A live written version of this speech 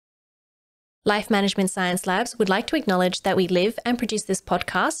Life Management Science Labs would like to acknowledge that we live and produce this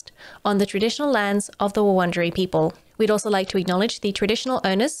podcast on the traditional lands of the Wurundjeri people. We'd also like to acknowledge the traditional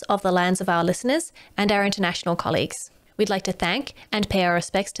owners of the lands of our listeners and our international colleagues. We'd like to thank and pay our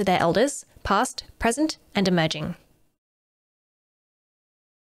respects to their elders, past, present, and emerging.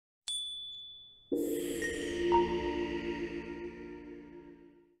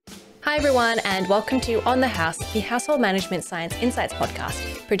 Hi everyone, and welcome to On the House, the Household Management Science Insights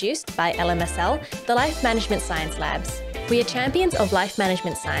podcast, produced by LMSL, the Life Management Science Labs. We are champions of life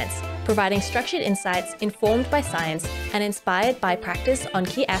management science, providing structured insights informed by science and inspired by practice on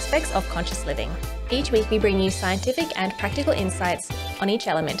key aspects of conscious living. Each week we bring you scientific and practical insights on each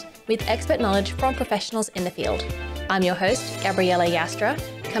element, with expert knowledge from professionals in the field. I'm your host, Gabriella Joustra,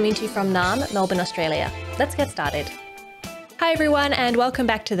 coming to you from Naarm, Melbourne, Australia. Let's get started. Hi everyone, and welcome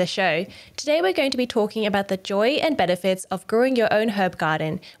back to the show. Today we're going to be talking about the joy and benefits of growing your own herb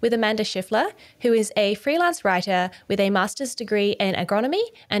garden with Amanda Shiffler, who is a freelance writer with a master's degree in agronomy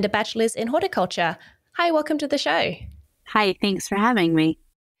and a bachelor's in horticulture. Hi, welcome to the show. Hi, thanks for having me.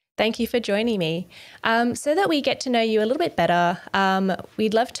 Thank you for joining me. So that we get to know you a little bit better,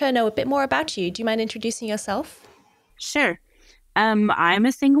 we'd love to know a bit more about you. Do you mind introducing yourself? Sure. I'm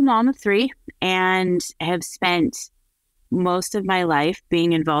a single mom of 3 and have spent most of my life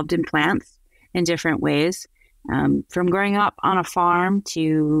being involved in plants in different ways, from growing up on a farm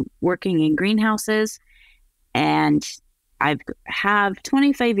to working in greenhouses. And I have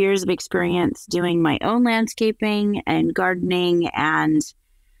 25 years of experience doing my own landscaping and gardening and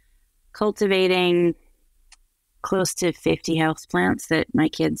cultivating close to 50 houseplants that my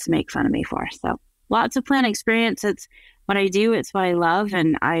kids make fun of me for. So lots of plant experience. It's what I do. It's what I love.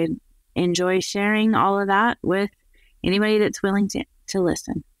 And I enjoy sharing all of that with anybody that's willing to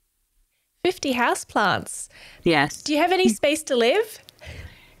listen. 50 houseplants. Yes. Do you have any space to live?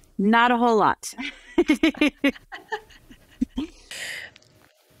 Not a whole lot.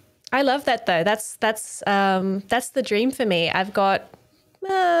 I love that though. That's the dream for me. I've got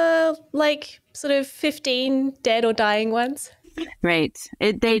sort of 15 dead or dying ones. Right.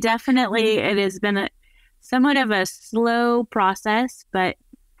 It has been somewhat of a slow process, but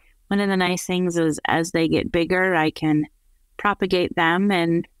one of the nice things is as they get bigger, I can propagate them,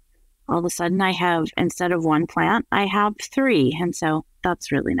 and all of a sudden I have, instead of 1 plant, I have 3. And so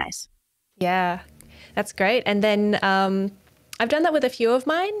that's really nice. Yeah, that's great. And then I've done that with a few of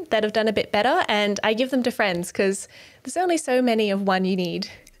mine that have done a bit better, and I give them to friends because there's only so many of one you need.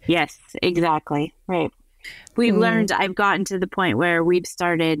 Yes, exactly. Right. I've gotten to the point where we've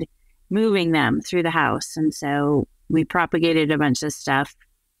started moving them through the house. And so we propagated a bunch of stuff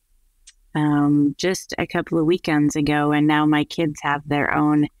just a couple of weekends ago, and now my kids have their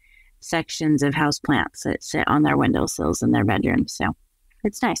own sections of houseplants that sit on their windowsills in their bedrooms. So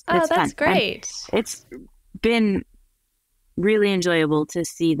it's nice. Oh, it's that's fun. Great. And it's been really enjoyable to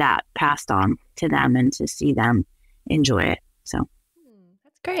see that passed on to them and to see them enjoy it. So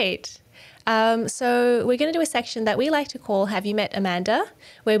that's great. So we're going to do a section that we like to call Have You Met Amanda,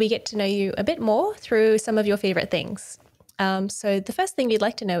 where we get to know you a bit more through some of your favorite things. So the first thing we'd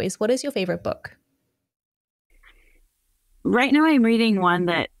like to know is, what is your favorite book? Right now I'm reading one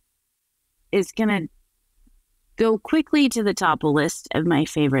that is going to go quickly to the top of the list of my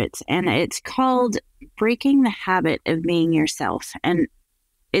favorites, and it's called Breaking the Habit of Being Yourself. And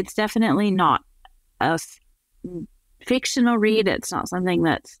it's definitely not a fictional read. It's not something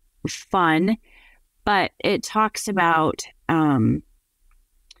that's fun, but it talks about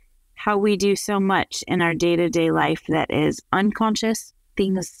how we do so much in our day-to-day life that is unconscious,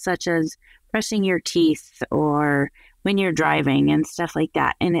 things such as brushing your teeth or when you're driving and stuff like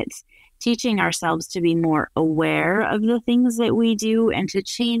that. And it's teaching ourselves to be more aware of the things that we do and to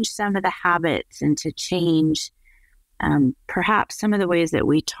change some of the habits and to change perhaps some of the ways that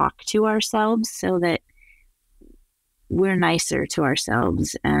we talk to ourselves so that we're nicer to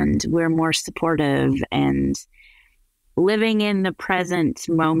ourselves and we're more supportive and living in the present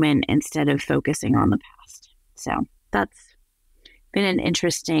moment instead of focusing on the past. So that's been an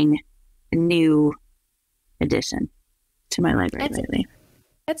interesting new addition to my library lately.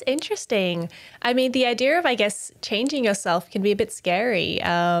 That's interesting. I mean, the idea of, I guess, changing yourself can be a bit scary,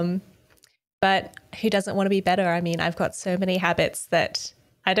 but who doesn't want to be better? I mean, I've got so many habits that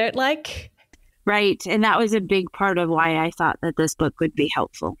I don't like. Right. And that was a big part of why I thought that this book would be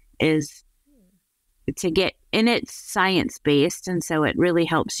helpful, is to get in, it's science-based. And so it really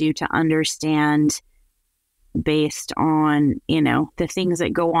helps you to understand based on, the things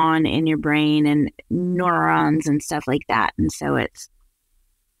that go on in your brain and neurons and stuff like that. And so it's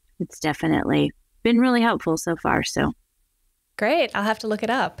definitely been really helpful so far. So great. I'll have to look it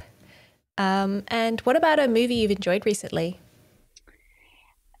up. And what about a movie you've enjoyed recently?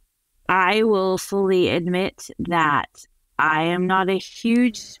 I will fully admit that I am not a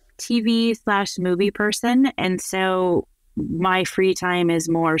huge TV/movie person. And so my free time is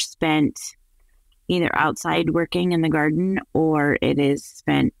more spent either outside working in the garden or it is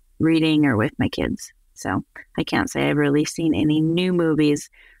spent reading or with my kids. So I can't say I've really seen any new movies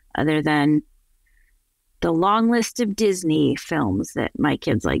other than the long list of Disney films that my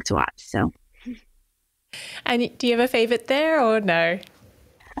kids like to watch. So, And do you have a favorite there or no?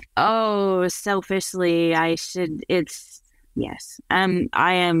 oh, selfishly, yes.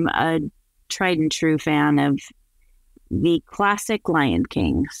 I am a tried and true fan of the classic Lion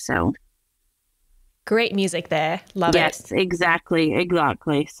King. So, Great music there. Love it. yes, exactly.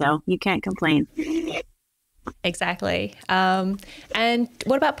 So you can't complain. Exactly. And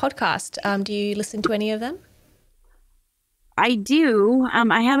what about podcast? Do you listen to any of them? I do.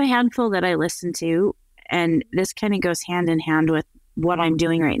 I have a handful that I listen to, and this kind of goes hand in hand with what I'm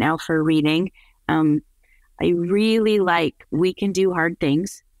doing right now for reading. I really like We Can Do Hard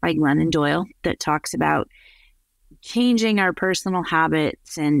Things by Glennon Doyle that talks about changing our personal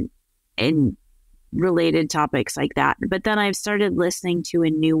habits and related topics like that. But then I've started listening to a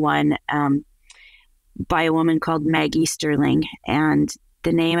new one by a woman called Maggie Sterling, and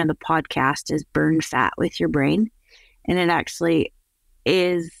the name of the podcast is Burn Fat with Your Brain. And it actually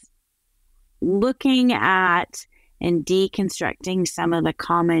is looking at and deconstructing some of the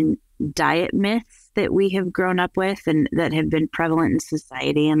common diet myths that we have grown up with and that have been prevalent in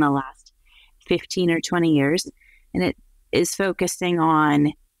society in the last 15 or 20 years. And it is focusing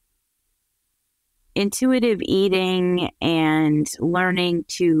on intuitive eating and learning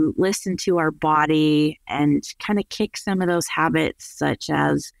to listen to our body and kind of kick some of those habits such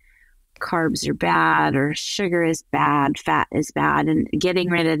as carbs are bad or sugar is bad, fat is bad, and getting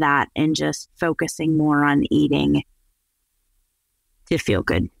rid of that and just focusing more on eating to feel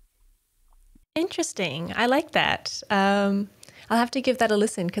good. Interesting. I like that. I'll have to give that a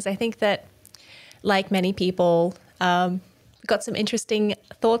listen because I think that, like many people, got some interesting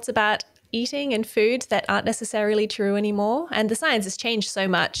thoughts about eating and food that aren't necessarily true anymore. And the science has changed so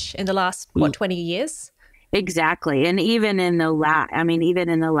much in the last, 20 years? Exactly. And even in the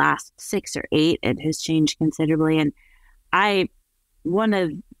last 6 or 8, it has changed considerably. And one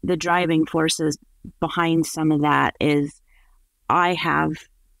of the driving forces behind some of that is I have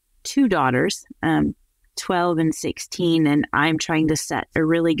 2 daughters, 12 and 16, and I'm trying to set a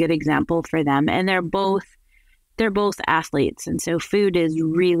really good example for them. And they're both athletes. And so food is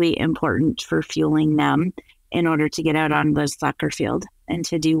really important for fueling them in order to get out on the soccer field and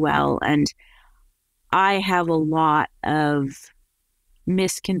to do well. And I have a lot of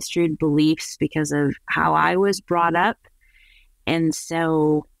misconstrued beliefs because of how I was brought up. And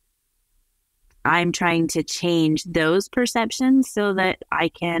so I'm trying to change those perceptions so that I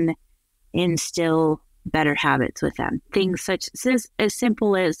can instill better habits with them. Things such as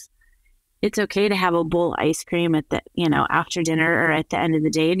simple as it's okay to have a bowl of ice cream after dinner or at the end of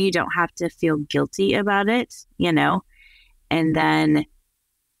the day, and you don't have to feel guilty about it, and then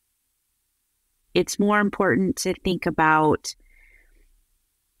it's more important to think about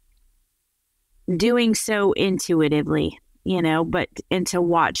doing so intuitively, and to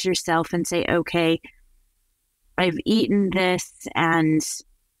watch yourself and say, okay, I've eaten this and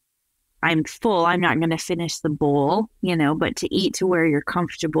I'm full. I'm not going to finish the bowl, but to eat to where you're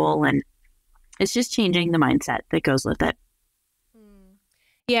comfortable. And it's just changing the mindset that goes with it.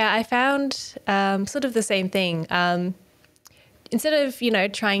 Yeah, I found sort of the same thing. Instead of,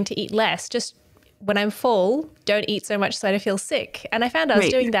 trying to eat less, just when I'm full, don't eat so much so I don't feel sick. And I found I was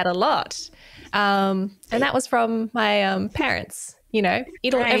doing that a lot. And that was from my parents,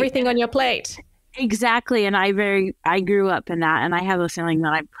 eat everything on your plate. Exactly. And I grew up in that, and I have a feeling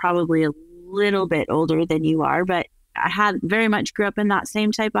that I'm probably a little bit older than you are, but I very much grew up in that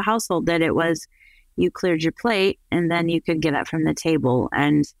same type of household that it was you cleared your plate and then you could get up from the table.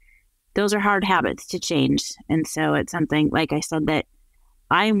 And those are hard habits to change. And so it's something, like I said, that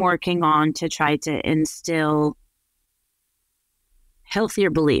I'm working on to try to instill healthier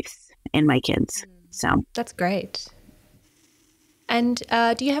beliefs in my kids. So that's great. And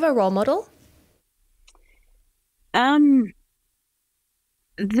do you have a role model?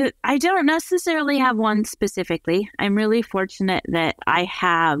 I don't necessarily have one specifically. I'm really fortunate that I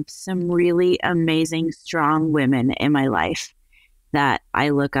have some really amazing, strong women in my life that I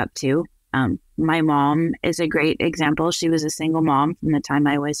look up to. My mom is a great example. She was a single mom from the time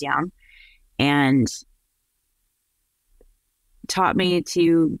I was young and taught me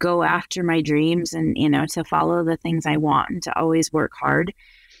to go after my dreams and, to follow the things I want and to always work hard.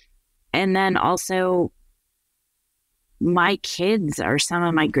 And then also my kids are some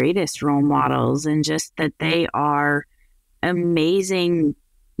of my greatest role models, and just that they are amazing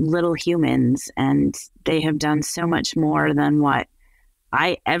little humans, and they have done so much more than what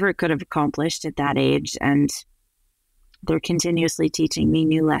I ever could have accomplished at that age. And they're continuously teaching me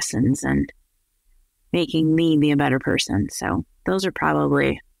new lessons and making me be a better person. So those are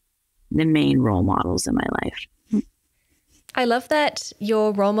probably the main role models in my life. I love that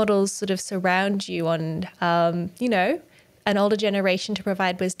your role models sort of surround you on, an older generation to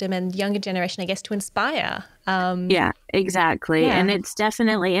provide wisdom and younger generation, I guess, to inspire. Yeah, exactly. Yeah. And it's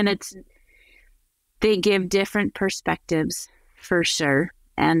definitely, they give different perspectives for sure.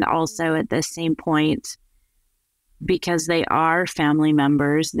 And also at the same point, because they are family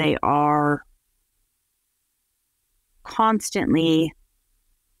members, they are constantly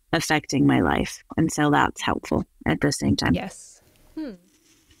affecting my life. And so that's helpful at the same time. Yes.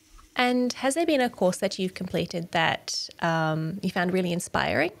 And has there been a course that you've completed that you found really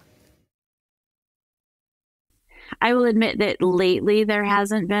inspiring? I will admit that lately there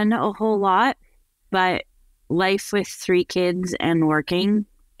hasn't been a whole lot, but life with 3 kids and working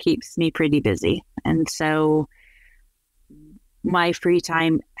keeps me pretty busy. And so my free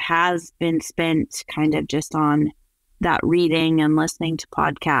time has been spent kind of just on that reading and listening to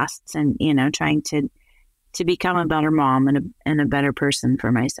podcasts and, trying to become a better mom and a better person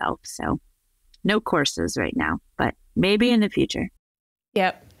for myself. So no courses right now, but maybe in the future.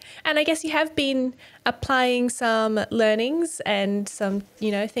 Yep. And I guess you have been applying some learnings and some,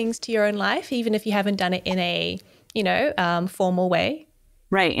 things to your own life, even if you haven't done it in a, formal way.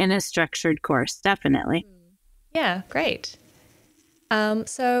 Right. In a structured course, definitely. Yeah, great.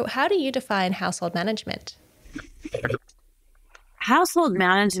 So how do you define household management? Household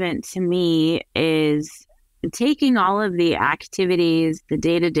management to me is taking all of the activities, the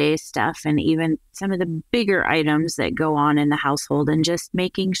day-to-day stuff, and even some of the bigger items that go on in the household, and just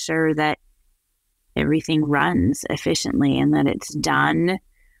making sure that everything runs efficiently and that it's done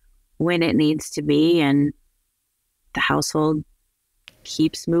when it needs to be, and the household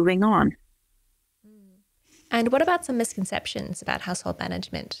keeps moving on. And what about some misconceptions about household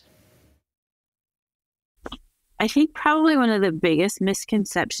management? I think probably one of the biggest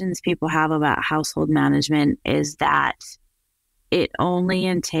misconceptions people have about household management is that it only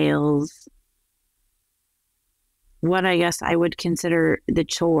entails what I guess I would consider the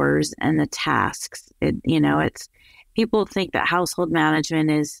chores and the tasks. It's people think that household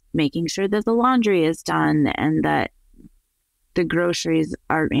management is making sure that the laundry is done and that the groceries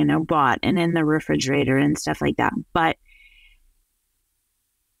are, bought and in the refrigerator and stuff like that. But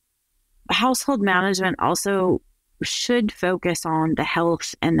household management also should focus on the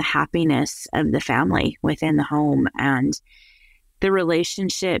health and the happiness of the family within the home, and the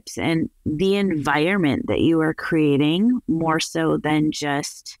relationships and the environment that you are creating, more so than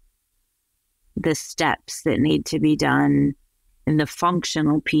just the steps that need to be done and the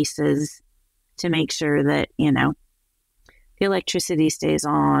functional pieces to make sure that, the electricity stays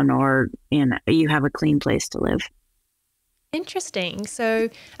on, or, you have a clean place to live. Interesting. So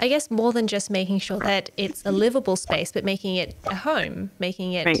I guess more than just making sure that it's a livable space, but making it a home,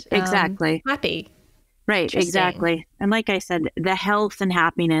 making it right, exactly. Happy. Right, exactly. And like I said, the health and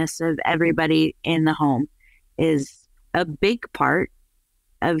happiness of everybody in the home is a big part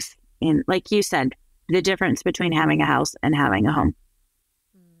of, like you said, the difference between having a house and having a home.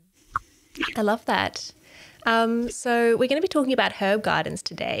 I love that. So we're going to be talking about herb gardens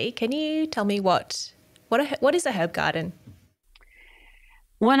today. Can you tell me what is a herb garden?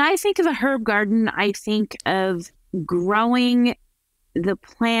 When I think of a herb garden, I think of growing the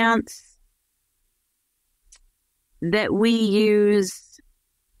plants that we use,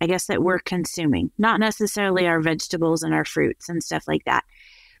 I guess, that we're consuming, not necessarily our vegetables and our fruits and stuff like that,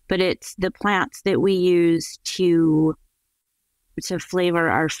 but it's the plants that we use to flavor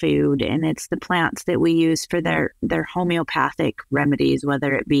our food, and it's the plants that we use for their homeopathic remedies,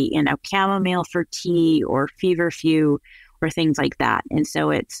 whether it be chamomile for tea or feverfew or things like that. And so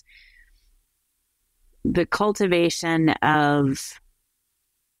it's the cultivation of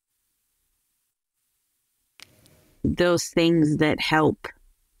those things that help,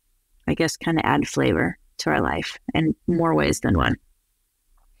 I guess, kind of add flavor to our life in more ways than one.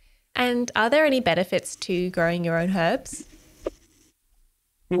 And are there any benefits to growing your own herbs?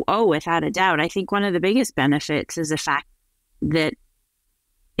 Oh, without a doubt. I think one of the biggest benefits is the fact that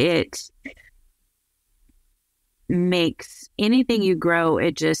it makes anything you grow,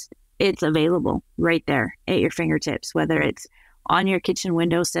 it's available right there at your fingertips, whether it's on your kitchen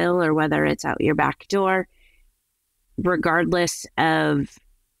windowsill or whether it's out your back door, regardless of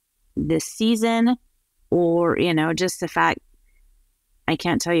this season, or, just the fact, I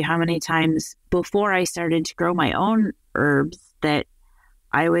can't tell you how many times before I started to grow my own herbs that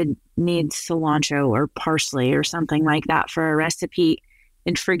I would need cilantro or parsley or something like that for a recipe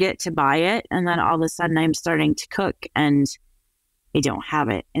and forget to buy it. And then all of a sudden I'm starting to cook and I don't have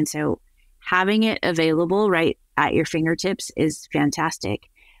it. And so having it available right at your fingertips is fantastic.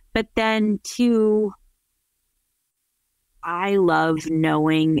 But then too, I love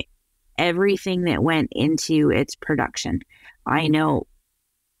knowing everything that went into its production. I know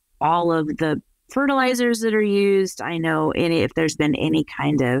all of the fertilizers that are used. I know if there's been any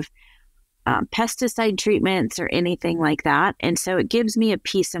kind of pesticide treatments or anything like that. And so it gives me a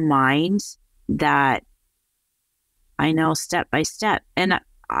peace of mind that I know step by step. And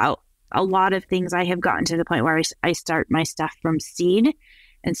a lot of things I have gotten to the point where I start my stuff from seed.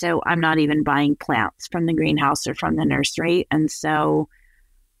 And so I'm not even buying plants from the greenhouse or from the nursery. And so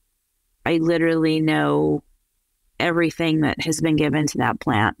I literally know everything that has been given to that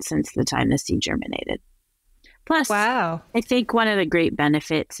plant since the time the seed germinated. Plus, wow. I think one of the great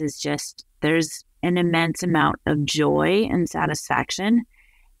benefits is just there's an immense amount of joy and satisfaction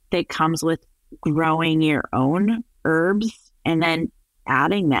that comes with growing your own herbs and then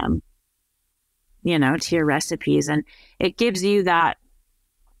adding them, to your recipes. And it gives you that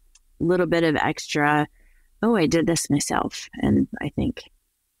little bit of extra, oh, I did this myself. And I think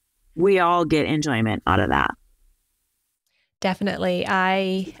we all get enjoyment out of that. Definitely.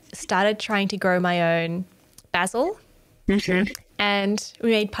 I started trying to grow my own basil. Mm-hmm. And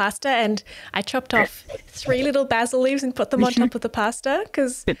we made pasta, and I chopped off 3 little basil leaves and put them on top of the pasta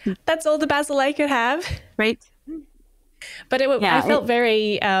because that's all the basil I could have. Right. But I felt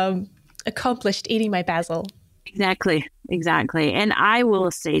very accomplished eating my basil. Exactly. And I will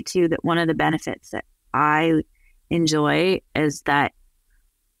say too that one of the benefits that I enjoy is that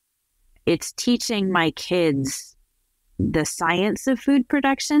it's teaching my kids the science of food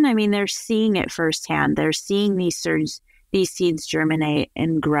production. I mean, they're seeing it firsthand. They're seeing these seeds germinate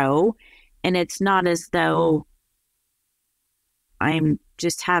and grow. And it's not as though I'm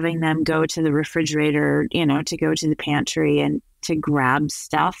just having them go to the refrigerator, to go to the pantry and to grab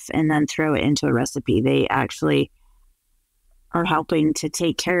stuff and then throw it into a recipe. They actually are helping to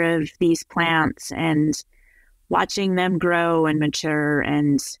take care of these plants and watching them grow and mature.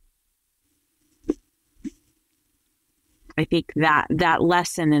 And I think that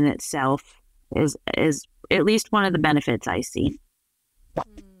lesson in itself is at least one of the benefits I see.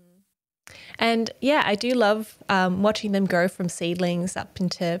 And yeah, I do love watching them grow from seedlings up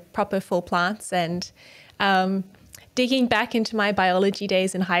into proper full plants, and digging back into my biology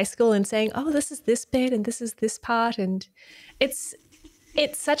days in high school and saying, oh, this is this bit and this is this part. And it's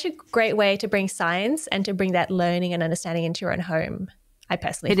such a great way to bring science and to bring that learning and understanding into your own home, I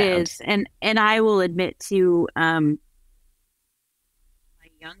personally found. It is. And I will admit to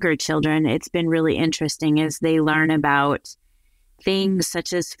younger children, it's been really interesting as they learn about things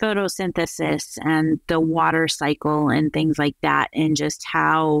such as photosynthesis and the water cycle and things like that, and just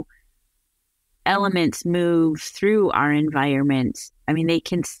how elements move through our environment. I mean, they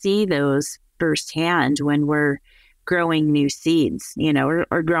can see those firsthand when we're growing new seeds,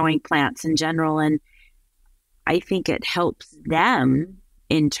 or growing plants in general. And I think it helps them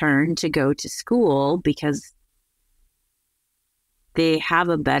in turn to go to school because they have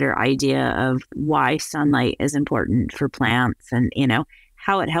a better idea of why sunlight is important for plants and,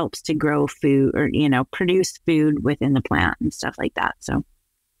 how it helps to grow food or, produce food within the plant and stuff like that. So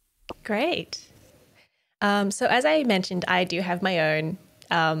great. So as I mentioned, I do have my own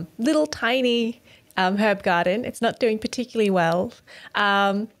little tiny herb garden. It's not doing particularly well.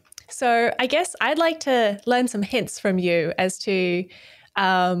 So I guess I'd like to learn some hints from you as to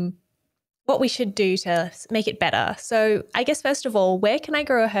what we should do to make it better. So I guess first of all, where can I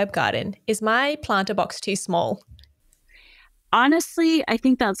grow a herb garden? Is my planter box too small? Honestly, I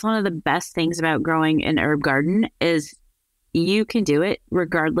think that's one of the best things about growing an herb garden is you can do it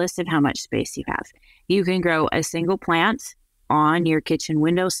regardless of how much space you have. You can grow a single plant on your kitchen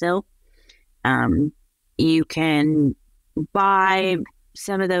windowsill. You can buy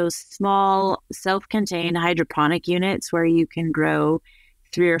some of those small self-contained hydroponic units where you can grow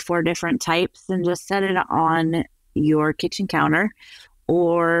 3 or 4 different types and just set it on your kitchen counter.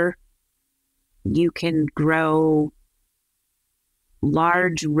 Or you can grow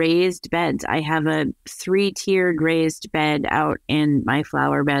large raised beds. I have a 3-tiered raised bed out in my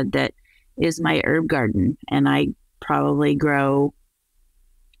flower bed that is my herb garden, and I probably grow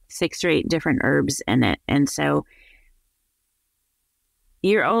 6 or 8 different herbs in it. And so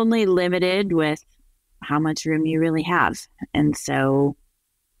you're only limited with how much room you really have. And so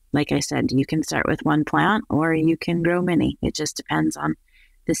like I said, you can start with one plant or you can grow many. It just depends on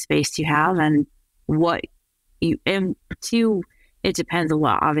the space you have and what you, and two, it depends a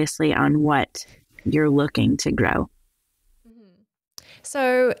lot, obviously, on what you're looking to grow.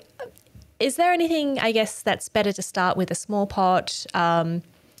 So is there anything, I guess, that's better to start with a small pot and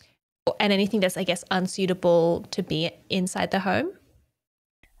anything that's, I guess, unsuitable to be inside the home?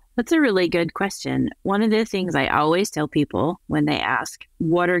 That's a really good question. One of the things I always tell people when they ask,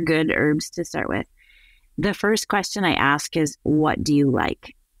 what are good herbs to start with? The first question I ask is, what do you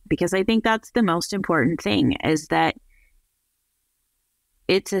like? Because I think that's the most important thing, is that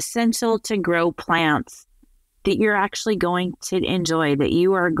it's essential to grow plants that you're actually going to enjoy, that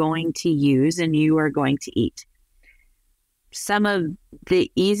you are going to use and you are going to eat. Some of the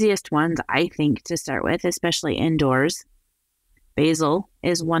easiest ones, I think, to start with, especially indoors, basil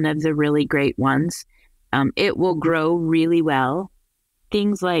is one of the really great ones. It will grow really well.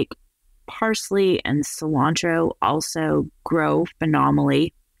 Things like parsley and cilantro also grow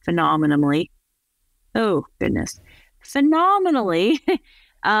phenomenally. Oh, goodness. Phenomenally.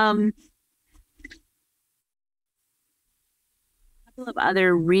 A couple of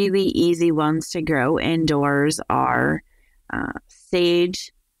other really easy ones to grow indoors are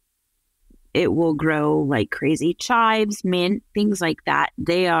sage. It will grow like crazy. Chives, mint, things like that.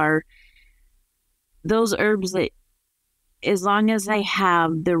 They are those herbs that, as long as they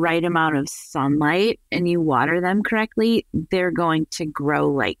have the right amount of sunlight and you water them correctly, they're going to grow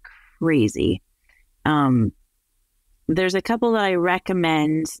like crazy. There's a couple that I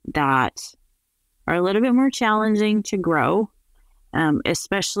recommend that are a little bit more challenging to grow,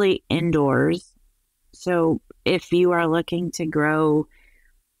 especially indoors. So if you are looking to grow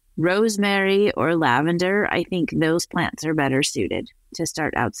rosemary or lavender, I think those plants are better suited to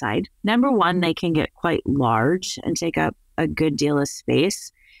start outside. Number one, they can get quite large and take up a good deal of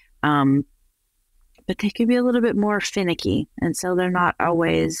space, but they could be a little bit more finicky. And so they're not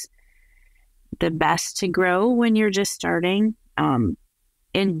always the best to grow when you're just starting.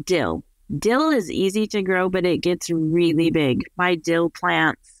 And dill is easy to grow, but it gets really big. My dill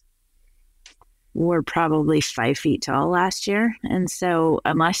plants were probably 5 feet tall last year. And so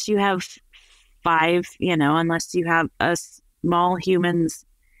unless you have unless you have a small human's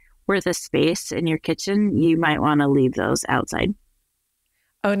worth of space in your kitchen, you might want to leave those outside.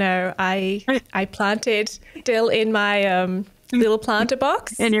 Oh no, I planted dill in my little planter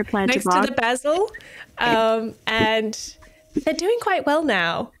box. In your planter next box? to the basil. And they're doing quite well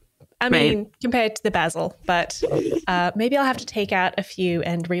now. I mean, compared to the basil, but maybe I'll have to take out a few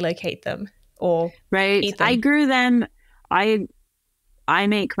and relocate them. Or eat them. I grew them. I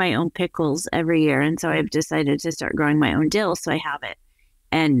make my own pickles every year, and so I've decided to start growing my own dill, so I have it.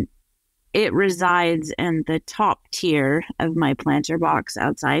 And it resides in the top tier of my planter box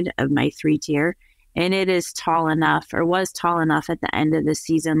outside of my 3-tier, and it is tall enough, or was tall enough at the end of the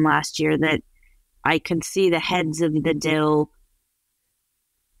season last year, that I could see the heads of the dill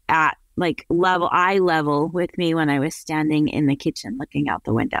at like eye level with me when I was standing in the kitchen looking out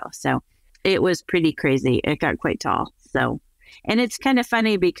the window. So it was pretty crazy. It got quite tall. So, and it's kind of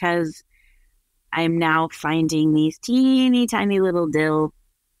funny because I'm now finding these teeny tiny little dill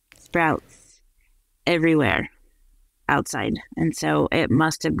sprouts everywhere outside. And so it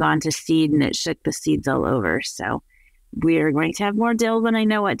must have gone to seed and it shook the seeds all over. So we are going to have more dill than I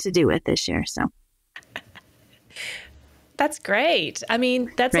know what to do with this year. So that's great. I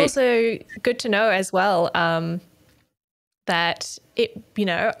mean, that's also good to know as well. That it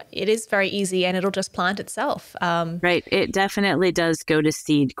is very easy and it'll just plant itself. Right. It definitely does go to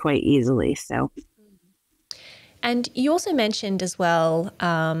seed quite easily. So, and you also mentioned as well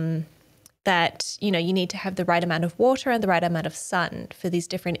that, you need to have the right amount of water and the right amount of sun for these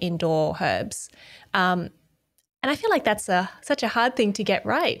different indoor herbs. And I feel like that's such a hard thing to get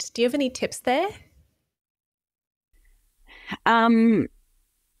right. Do you have any tips there?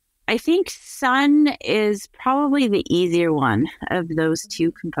 I think sun is probably the easier one of those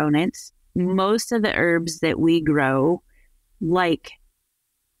two components. Most of the herbs that we grow like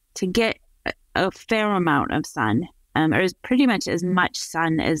to get a fair amount of sun, or pretty much as much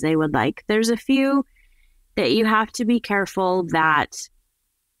sun as they would like. There's a few that you have to be careful that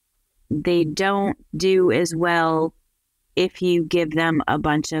they don't do as well if you give them a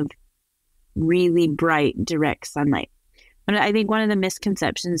bunch of really bright, direct sunlight. But I think one of the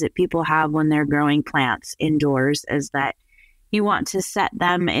misconceptions that people have when they're growing plants indoors is that you want to set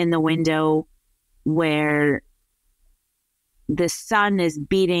them in the window where the sun is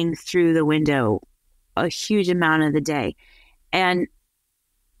beating through the window a huge amount of the day. And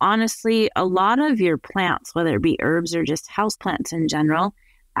honestly, a lot of your plants, whether it be herbs or just house plants in general,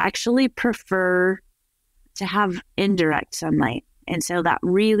 actually prefer to have indirect sunlight. And so that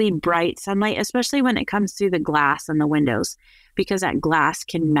really bright sunlight, especially when it comes through the glass and the windows, because that glass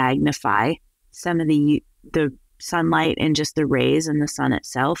can magnify some of the sunlight and just the rays and the sun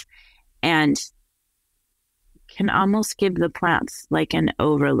itself, and can almost give the plants like an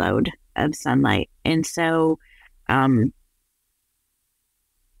overload of sunlight. And so the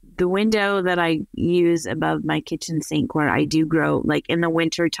window that I use above my kitchen sink, where I do grow, like in the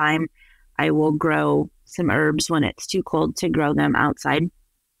winter time, I will grow some herbs when it's too cold to grow them outside.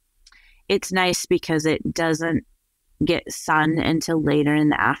 It's nice because it doesn't get sun until later in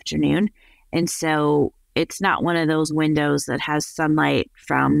the afternoon. And so it's not one of those windows that has sunlight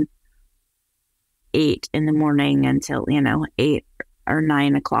from 8 in the morning until, 8 or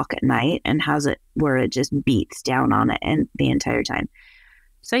 9 o'clock at night, and has it where it just beats down on it and the entire time.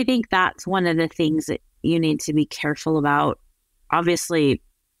 So I think that's one of the things that you need to be careful about. Obviously,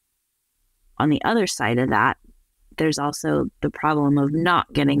 on the other side of that, there's also the problem of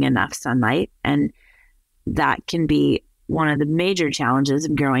not getting enough sunlight. And that can be one of the major challenges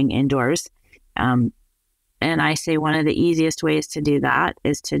of growing indoors. And I say one of the easiest ways to do that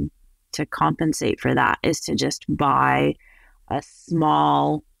is to compensate for that, is to just buy a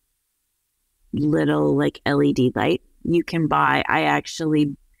small little like LED light. I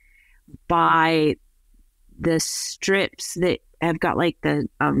actually buy the strips that have got like the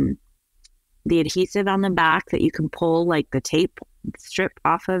adhesive on the back that you can pull like the tape strip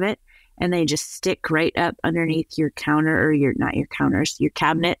off of it, and they just stick right up underneath your counter, or your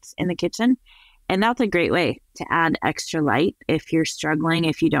cabinets in the kitchen. And that's a great way to add extra light if you're struggling,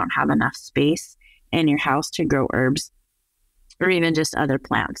 if you don't have enough space in your house to grow herbs or even just other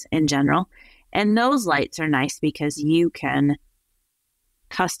plants in general. And those lights are nice because you can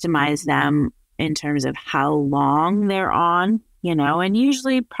customize them in terms of how long they're on, and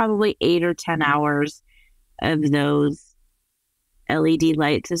usually probably 8 or 10 hours of those LED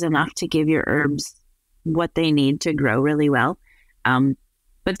lights is enough to give your herbs what they need to grow really well.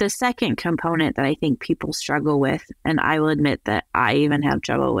 But the second component that I think people struggle with, and I will admit that I even have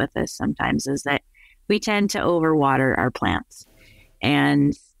trouble with this sometimes, is that we tend to overwater our plants.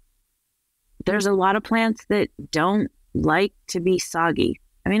 And there's a lot of plants that don't like to be soggy.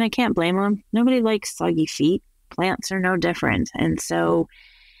 I mean, I can't blame them. Nobody likes soggy feet. Plants are no different. And so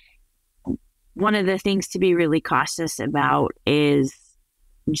one of the things to be really cautious about is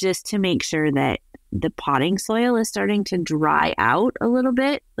just to make sure that the potting soil is starting to dry out a little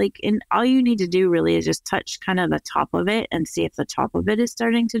bit. And all you need to do really is just touch kind of the top of it and see if the top of it is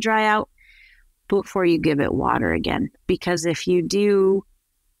starting to dry out before you give it water again. Because if you do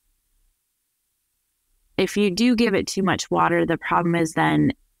give it too much water, the problem is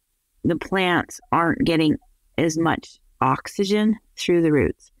then the plants aren't getting as much oxygen through the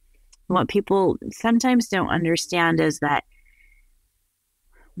roots. What people sometimes don't understand is that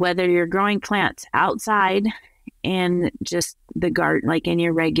whether you're growing plants outside in just the garden, like in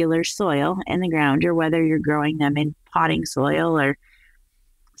your regular soil in the ground, or whether you're growing them in potting soil or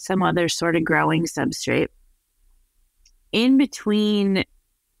some other sort of growing substrate, in between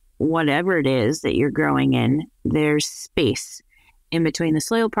whatever it is that you're growing in, there's space in between the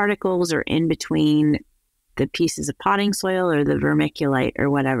soil particles, or in between the pieces of potting soil or the vermiculite or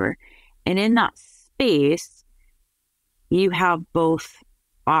whatever. And in that space, you have both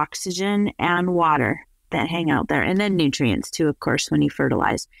oxygen and water that hang out there, and then nutrients too, of course, when you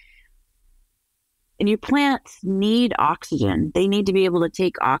fertilize. And your plants need oxygen. They need to be able to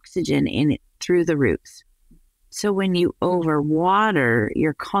take oxygen in through the roots. So when you overwater,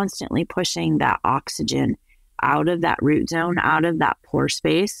 you're constantly pushing that oxygen out of that root zone, out of that pore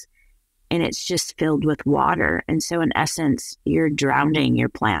space, and it's just filled with water. And so in essence, you're drowning your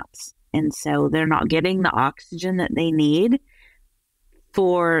plants. And so they're not getting the oxygen that they need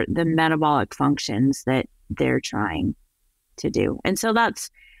for the metabolic functions that they're trying to do. And so that's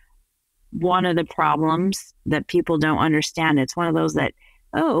one of the problems that people don't understand. It's one of those that,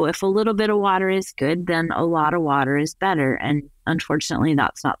 if a little bit of water is good, then a lot of water is better. And unfortunately,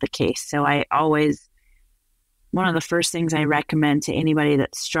 that's not the case. So one of the first things I recommend to anybody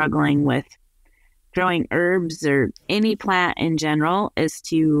that's struggling with growing herbs or any plant in general is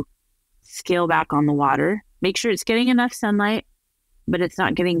to scale back on the water. Make sure it's getting enough sunlight, but it's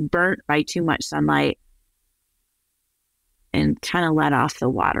not getting burnt by too much sunlight, and kind of let off the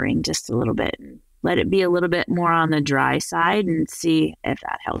watering just a little bit. Let it be a little bit more on the dry side and see if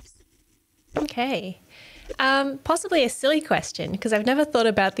that helps. Okay. Possibly a silly question, because I've never thought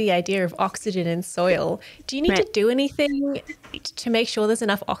about the idea of oxygen in soil. Do you need to do anything to make sure there's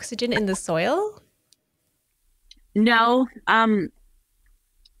enough oxygen in the soil? No.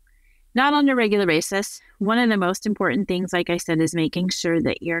 not on a regular basis. One of the most important things, like I said, is making sure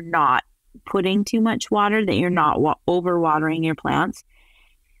that you're not putting too much water, that you're not overwatering your plants.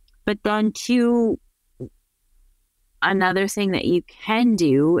 But then two, another thing that you can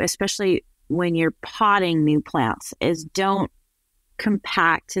do, especially when you're potting new plants, is don't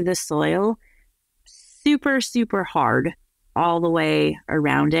compact the soil super, super hard all the way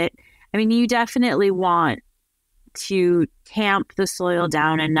around it. I mean, you definitely want to tamp the soil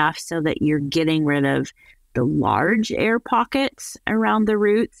down enough so that you're getting rid of the large air pockets around the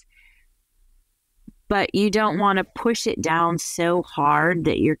roots, but you don't want to push it down so hard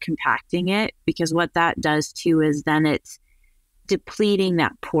that you're compacting it, because what that does too is then it's depleting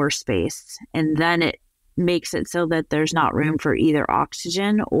that pore space, and then it makes it so that there's not room for either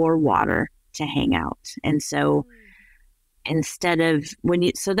oxygen or water to hang out. And so when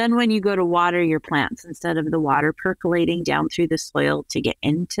you go to water your plants, instead of the water percolating down through the soil to get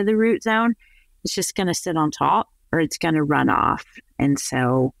into the root zone, it's just going to sit on top, or it's going to run off. And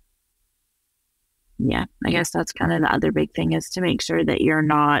so, yeah, I guess that's kind of the other big thing, is to make sure that you're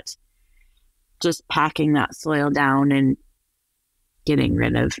not just packing that soil down and getting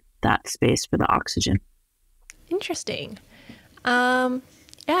rid of that space for the oxygen. Interesting. Yeah,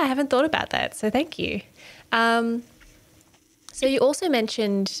 I haven't thought about that, so thank you. So you also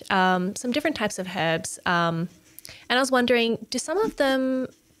mentioned some different types of herbs, and I was wondering, do some of them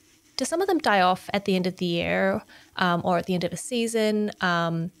die off at the end of the year, or at the end of a season,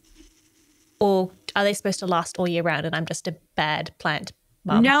 or are they supposed to last all year round and I'm just a bad plant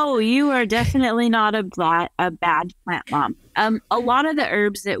mom? No, you are definitely not a bad plant mom. A lot of the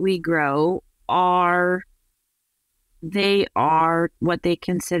herbs that we grow are what they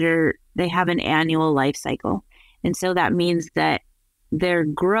consider, they have an annual life cycle. And so that means that their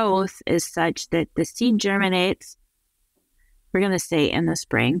growth is such that the seed germinates, we're going to say in the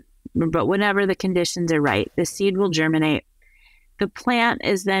spring, but whenever the conditions are right, the seed will germinate. The plant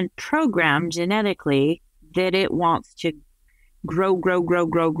is then programmed genetically that it wants to grow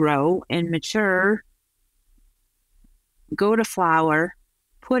and mature, go to flower,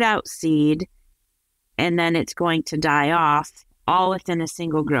 put out seed, and then it's going to die off all within a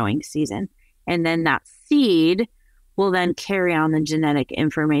single growing season. And then that seed will then carry on the genetic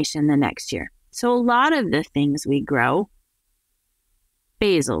information the next year. So a lot of the things we grow,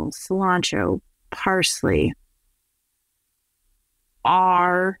 basil, cilantro, parsley,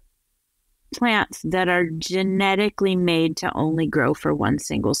 are plants that are genetically made to only grow for one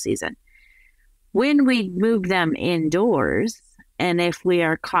single season. When we move them indoors, and if we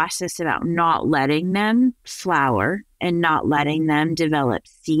are cautious about not letting them flower and not letting them develop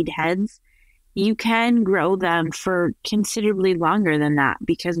seed heads, you can grow them for considerably longer than that,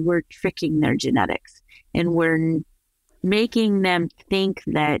 because we're tricking their genetics and we're making them think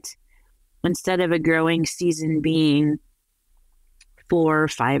that instead of a growing season being 4,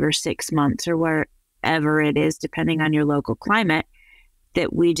 5, or 6 months, or wherever it is, depending on your local climate,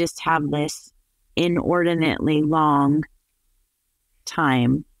 that we just have this inordinately long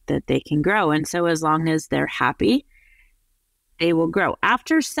time that they can grow. And so as long as they're happy, they will grow.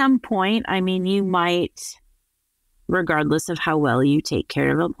 After some point, I mean, you might, regardless of how well you take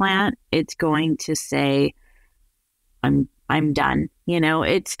care of a plant, it's going to say, I'm done. You know,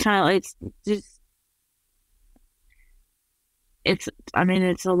 it's a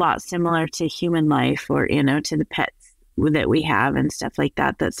lot similar to human life, or, you know, to the pets that we have and stuff like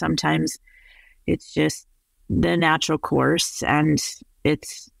that, that sometimes it's just the natural course, and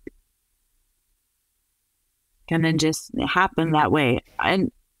it's going to just happen that way.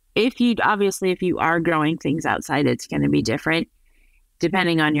 And if you are growing things outside, it's going to be different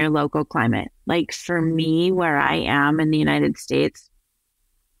depending on your local climate. Like for me, where I am in the United States,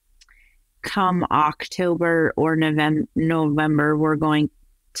 come October or November, we're going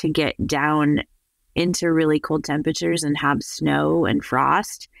to get down into really cold temperatures and have snow and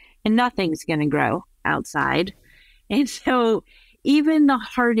frost, and nothing's going to grow outside. And so even the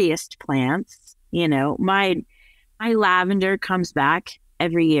hardiest plants, you know, my lavender comes back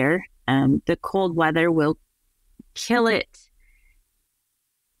every year. The cold weather will kill it.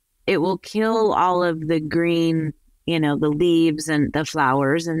 It will kill all of the green, you know, the leaves and the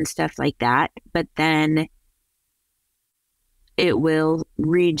flowers and stuff like that. But then it will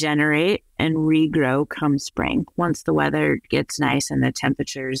regenerate and regrow come spring, once the weather gets nice and the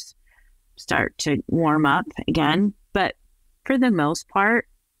temperatures start to warm up again. But for the most part,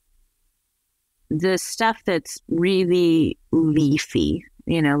 the stuff that's really leafy,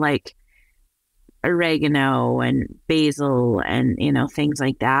 you know, like oregano and basil and, you know, things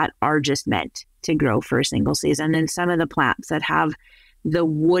like that, are just meant to grow for a single season. And some of the plants that have the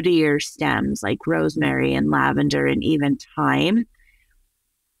woodier stems like rosemary and lavender and even thyme,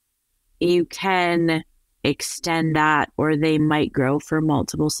 you can extend that, or they might grow for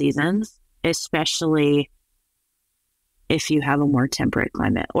multiple seasons, especially if you have a more temperate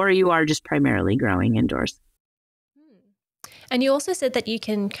climate or you are just primarily growing indoors. And you also said that you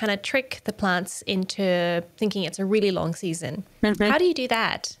can kind of trick the plants into thinking it's a really long season. How do you do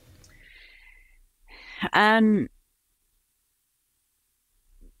that?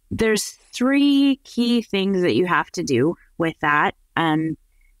 There's 3 key things that you have to do with that.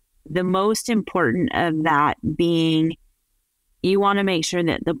 The most important of that being, you want to make sure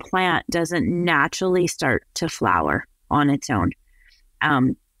that the plant doesn't naturally start to flower on its own.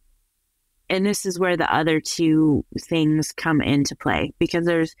 And this is where the other 2 things come into play, because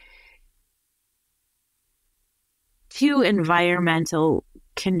there's 2 environmental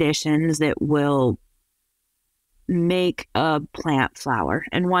conditions that will make a plant flower.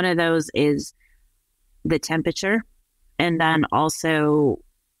 And one of those is the temperature, and then also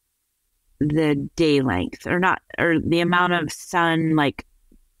the day length, or the amount of sun, like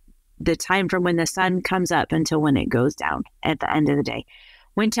the time from when the sun comes up until when it goes down at the end of the day.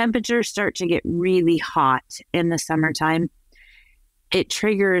 When temperatures start to get really hot in the summertime, it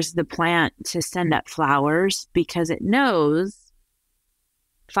triggers the plant to send up flowers, because it knows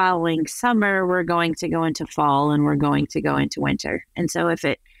following summer, we're going to go into fall and we're going to go into winter. And so if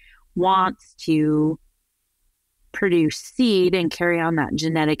it wants to produce seed and carry on that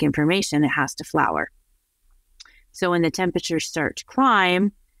genetic information, it has to flower. So when the temperatures start to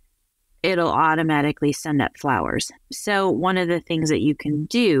climb, it'll automatically send up flowers. So one of the things that you can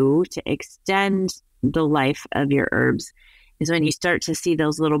do to extend the life of your herbs is, when you start to see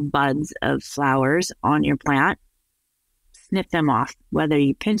those little buds of flowers on your plant, snip them off, whether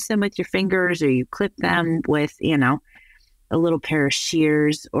you pinch them with your fingers or you clip them with, a little pair of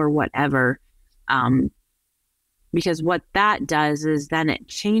shears or whatever. Because what that does is then it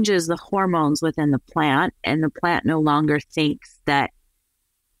changes the hormones within the plant, and the plant no longer thinks that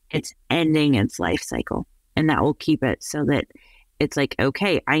it's ending its life cycle. And that will keep it so that it's like,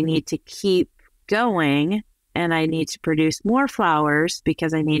 okay, I need to keep going and I need to produce more flowers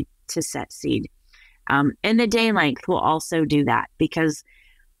because I need to set seed. And the day length will also do that, because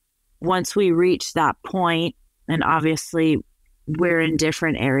once we reach that point, and obviously we're in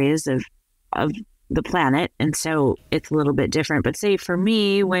different areas of the planet, and so it's a little bit different. But say for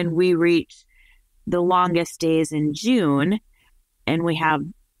me, when we reach the longest days in June and we have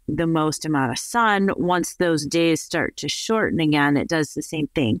the most amount of sun, once those days start to shorten again, it does the same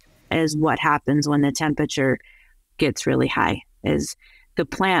thing as what happens when the temperature gets really high. Is the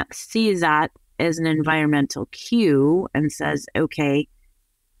plant sees that as an environmental cue and says, okay,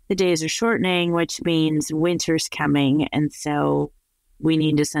 the days are shortening, which means winter's coming, and so we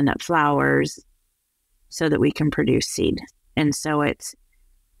need to send up flowers so that we can produce seed. And so it's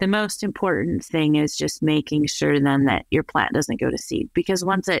the most important thing is just making sure then that your plant doesn't go to seed, because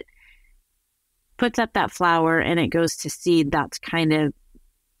once it puts up that flower and it goes to seed,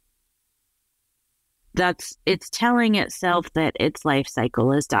 it's telling itself that its life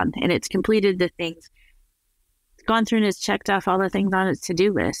cycle is done and it's completed the things. It's gone through and it's checked off all the things on its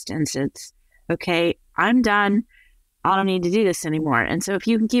to-do list. And so it's, okay, I'm done. I don't need to do this anymore. And so if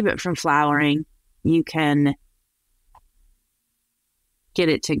you can keep it from flowering, you can get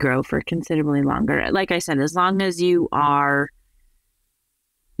it to grow for considerably longer. Like I said, as long as you are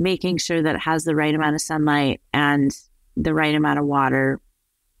making sure that it has the right amount of sunlight and the right amount of water,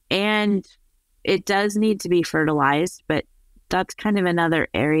 and it does need to be fertilized, but that's kind of another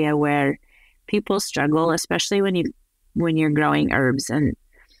area where people struggle, especially when you're growing herbs, and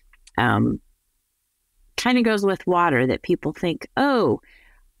kind of goes with water, that people think, oh,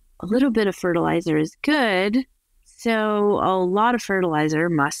 a little bit of fertilizer is good, so a lot of fertilizer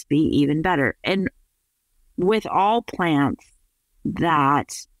must be even better. And with all plants,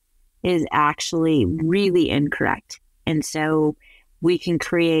 that is actually really incorrect. And so we can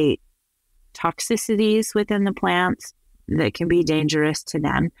create toxicities within the plants that can be dangerous to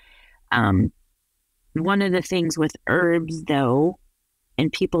them. One of the things with herbs, though,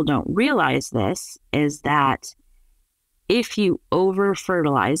 and people don't realize this, is that if you over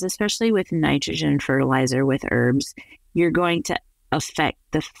fertilize, especially with nitrogen fertilizer with herbs, you're going to affect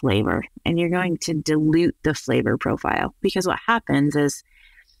the flavor and you're going to dilute the flavor profile. Because what happens is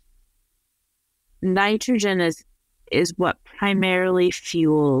nitrogen is what primarily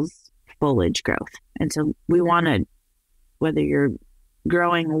fuels foliage growth. And so we want to, whether you're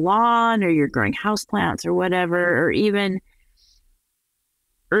growing lawn or you're growing houseplants or whatever, or even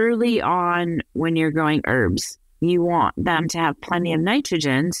early on when you're growing herbs, you want them to have plenty of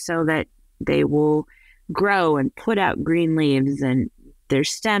nitrogen so that they will grow and put out green leaves and their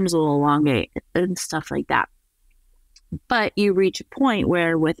stems will elongate and stuff like that. But you reach a point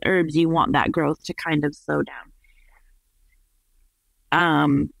where with herbs, you want that growth to kind of slow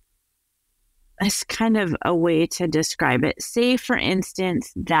down. It's kind of a way to describe it. Say, for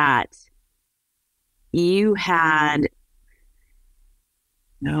instance, that you had,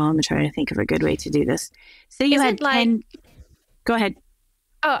 no, I'm trying to think of a good way to do this. Say you had 10, go ahead.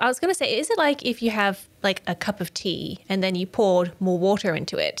 Oh, I was going to say, is it like if you have like a cup of tea and then you poured more water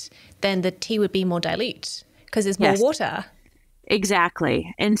into it, then the tea would be more dilute because there's more water?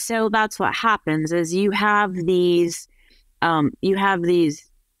 Exactly. And so that's what happens is you have these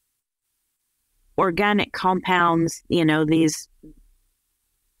organic compounds, these,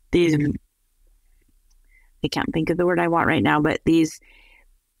 I can't think of the word I want right now, but the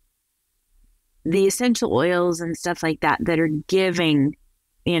essential oils and stuff like that are giving,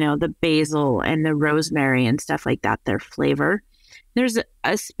 the basil and the rosemary and stuff like that, their flavor. There's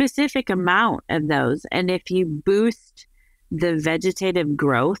a specific amount of those. And if you boost the vegetative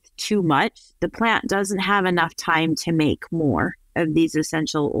growth too much, the plant doesn't have enough time to make more of these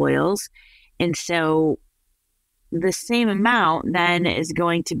essential oils. And so the same amount then is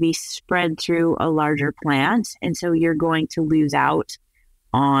going to be spread through a larger plant. And so you're going to lose out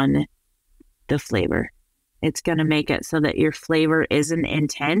on the flavor. It's going to make it so that your flavor isn't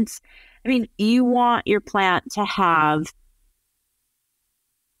intense. I mean, you want your plant to have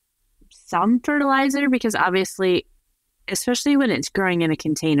some fertilizer because obviously, especially when it's growing in a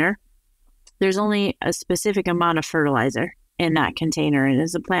container, there's only a specific amount of fertilizer in that container. And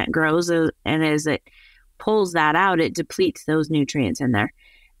as the plant grows and as it pulls that out, it depletes those nutrients in there.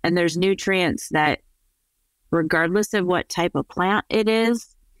 And there's nutrients that, regardless of what type of plant it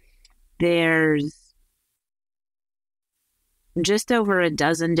is, there's just over a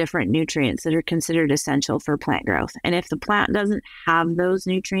dozen different nutrients that are considered essential for plant growth. And if the plant doesn't have those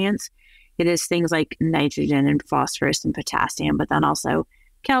nutrients, it is things like nitrogen and phosphorus and potassium, but then also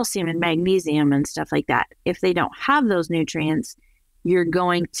calcium and magnesium and stuff like that. If they don't have those nutrients, you're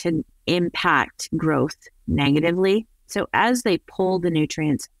going to impact growth negatively. So as they pull the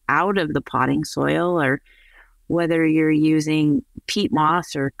nutrients out of the potting soil, or whether you're using peat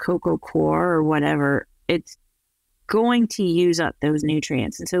moss or cocoa coir or whatever, it's going to use up those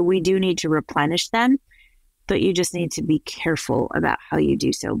nutrients. And so we do need to replenish them, but you just need to be careful about how you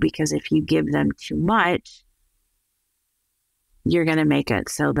do so, because if you give them too much, you're going to make it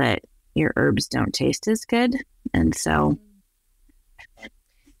so that your herbs don't taste as good. And so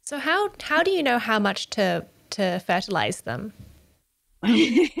how do you know how much to fertilize them?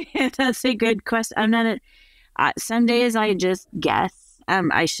 That's a good question. I'm not some days I just guess.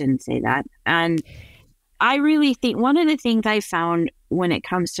 I shouldn't say that. And I really think one of the things I found when it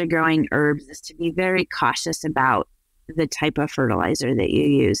comes to growing herbs is to be very cautious about the type of fertilizer that you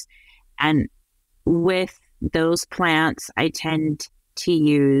use. And with those plants, I tend to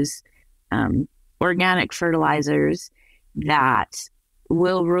use organic fertilizers that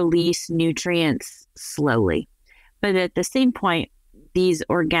will release nutrients slowly. But at the same point, these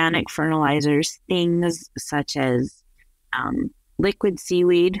organic fertilizers, things such as liquid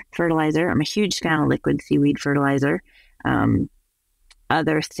seaweed fertilizer. I'm a huge fan of liquid seaweed fertilizer.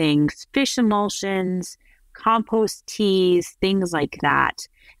 Other things, fish emulsions, compost teas, things like that.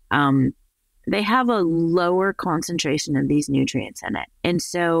 They have a lower concentration of these nutrients in it. And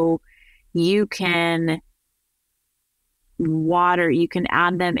so you can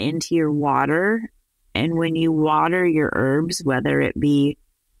add them into your water. And when you water your herbs, whether it be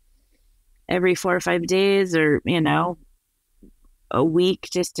every 4 or 5 days or, a week,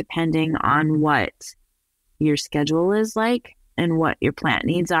 just depending on what your schedule is like and what your plant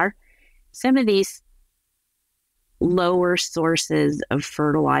needs are. Some of these lower sources of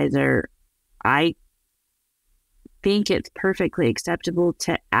fertilizer, I think it's perfectly acceptable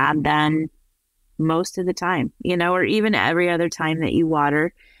to add them most of the time, or even every other time that you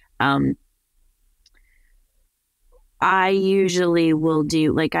water. I usually will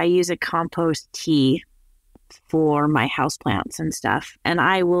I use a compost tea for my houseplants and stuff. And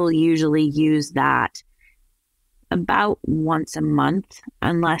I will usually use that about once a month,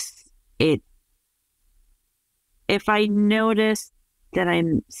 if I notice that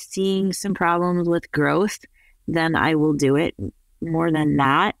I'm seeing some problems with growth, then I will do it more than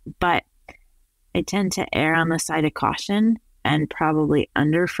that. But I tend to err on the side of caution and probably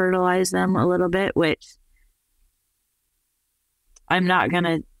under fertilize them a little bit, which I'm not going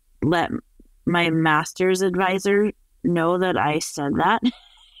to let my master's advisor know that I said that.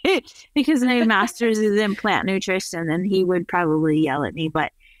 because my master's is in plant nutrition, and he would probably yell at me.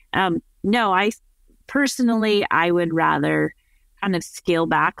 But no, I would rather kind of scale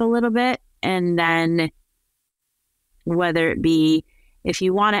back a little bit. And then whether it be, if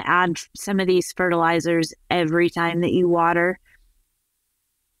you want to add some of these fertilizers every time that you water,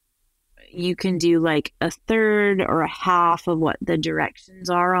 you can do like a third or a half of what the directions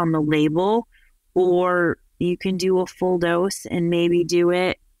are on the label, or you can do a full dose and maybe do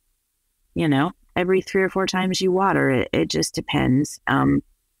it, every 3 or 4 times you water. It just depends.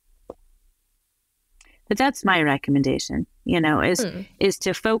 But that's my recommendation, is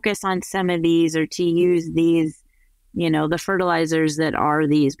to focus on some of these, or to use these, the fertilizers that are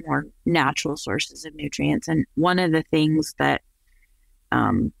these more natural sources of nutrients. And one of the things that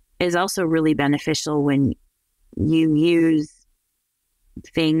is also really beneficial when you use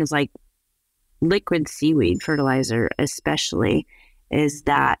things like liquid seaweed fertilizer, especially, is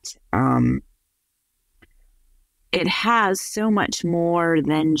that it has so much more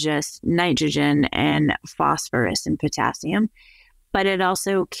than just nitrogen and phosphorus and potassium, but it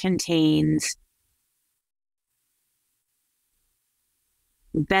also contains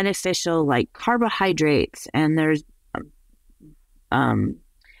beneficial like carbohydrates, and there's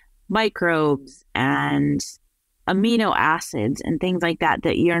microbes and amino acids and things like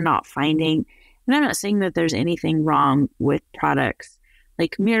that you're not finding. And I'm not saying that there's anything wrong with products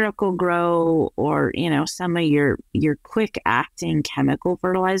like Miracle Grow or, some of your quick acting chemical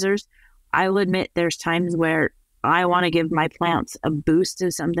fertilizers. I'll admit there's times where I want to give my plants a boost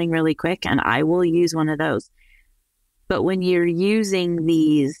of something really quick, and I will use one of those. But when you're using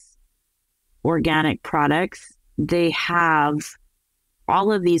these organic products, they have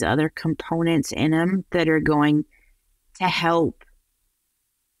all of these other components in them that are going to help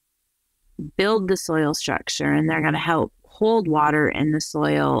build the soil structure, and they're going to help hold water in the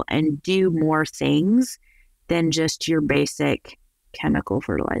soil and do more things than just your basic chemical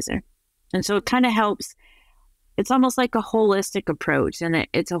fertilizer. And so it kind of helps. It's almost like a holistic approach, and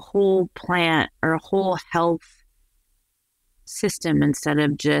it's a whole plant or a whole health system instead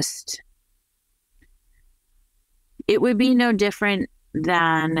of just, it would be no different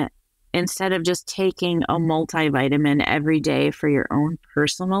than, instead of just taking a multivitamin every day for your own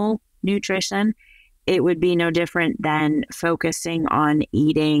personal nutrition, it would be no different than focusing on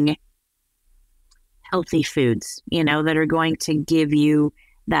eating healthy foods, that are going to give you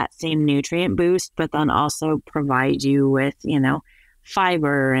that same nutrient boost, but then also provide you with,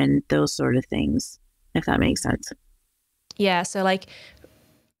 fiber and those sort of things, if that makes sense. Yeah. So like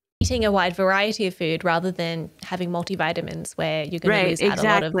eating a wide variety of food rather than having multivitamins where you're going to lose out a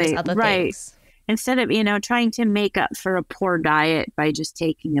lot of these other things. Instead of, trying to make up for a poor diet by just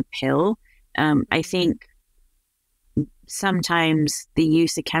taking a pill, I think sometimes the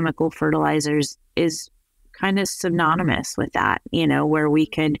use of chemical fertilizers is kind of synonymous with that, where we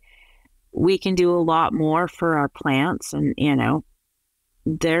can do a lot more for our plants and,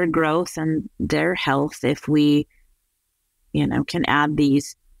 their growth and their health if we, can add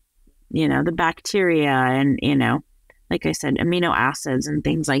these, the bacteria and, like I said, amino acids and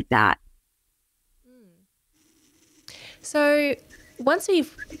things like that. So once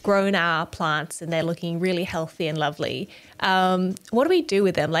we've grown our plants and they're looking really healthy and lovely, what do we do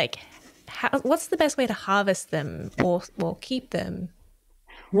with them? Like, what's the best way to harvest them or keep them?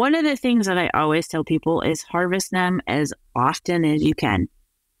 One of the things that I always tell people is harvest them as often as you can.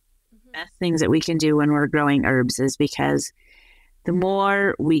 Mm-hmm. Best things that we can do when we're growing herbs is because the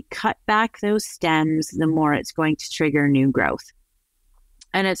more we cut back those stems, the more it's going to trigger new growth.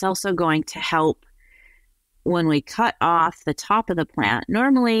 And it's also going to help when we cut off the top of the plant.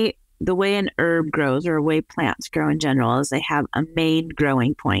 Normally, the way an herb grows, or the way plants grow in general, is they have a main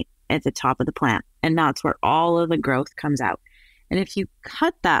growing point at the top of the plant. And that's where all of the growth comes out. And if you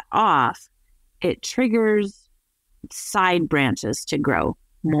cut that off, it triggers side branches to grow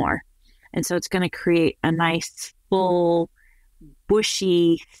more. And so it's going to create a nice, full,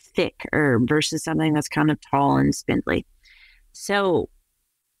 bushy, thick herb versus something that's kind of tall and spindly. So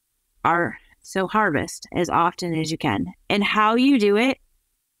harvest as often as you can. And how you do it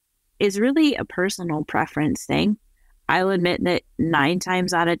is really a personal preference thing. I'll admit that 9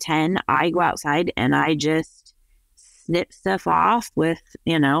 times out of 10, I go outside and I just snip stuff off with,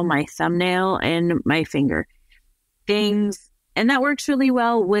 my thumbnail and my finger. And that works really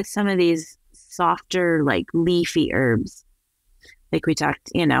well with some of these softer, like leafy herbs. Like we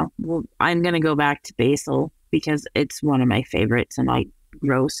talked, I'm going to go back to basil because it's one of my favorites and I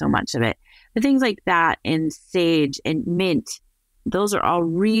grow so much of it. But things like that and sage and mint, those are all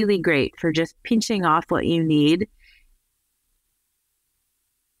really great for just pinching off what you need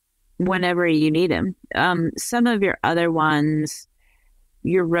whenever you need them. Some of your other ones,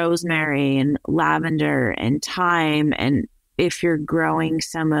 your rosemary and lavender and thyme, and if you're growing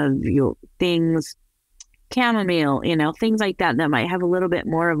some of your things, chamomile, things like that might have a little bit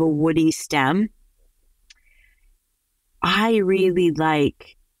more of a woody stem. I really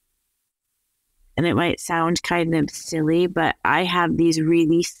like, and it might sound kind of silly, but I have these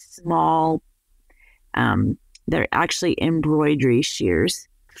really small, they're actually embroidery shears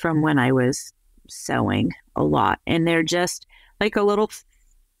from when I was sewing a lot. And they're just like a little,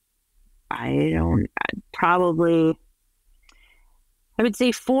 probably, I would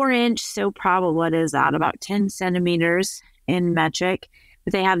say 4-inch. So probably, what is that? About 10 centimeters in metric.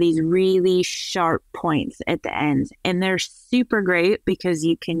 But they have these really sharp points at the end. And they're super great because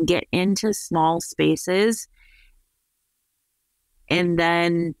you can get into small spaces. And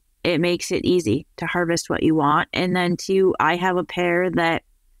then it makes it easy to harvest what you want. And then too, I have a pair that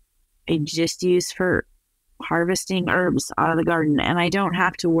I just use for harvesting herbs out of the garden. And I don't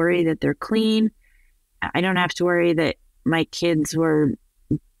have to worry that they're clean. I don't have to worry that my kids were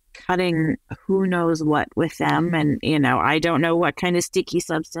cutting who knows what with them. And, I don't know what kind of sticky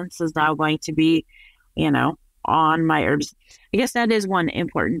substance is now going to be, on my herbs. I guess that is one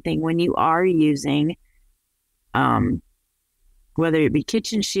important thing when you are using, whether it be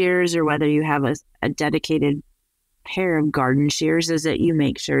kitchen shears or whether you have a dedicated pair of garden shears, is that you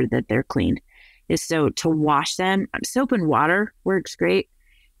make sure that they're clean. Is so to wash them, soap and water works great.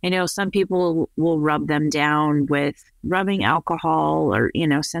 I know some people will rub them down with rubbing alcohol or,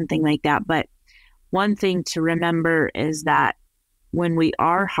 something like that. But one thing to remember is that when we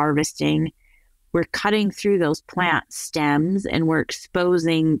are harvesting, we're cutting through those plant stems and we're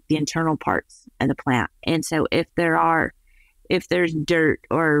exposing the internal parts of the plant. And so if there's dirt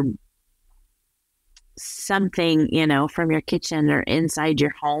or something, from your kitchen or inside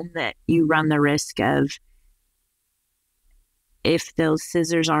your home, that you run the risk of, if those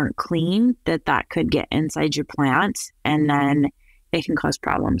scissors aren't clean, that could get inside your plant and then it can cause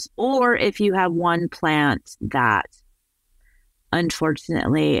problems. Or if you have one plant that,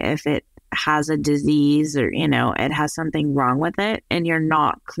 unfortunately, if it has a disease or, it has something wrong with it and you're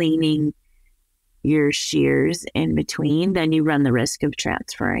not cleaning your shears in between, then you run the risk of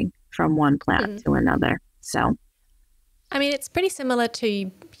transferring from one plant to another. So, I mean, it's pretty similar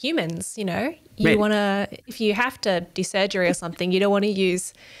to humans, you Right. want to, if you have to do surgery or something, you don't want to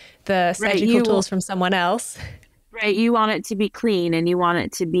use the surgical tools from someone else. Right. You want it to be clean and you want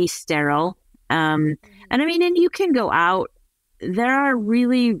it to be sterile. And I mean, and you can go out. There are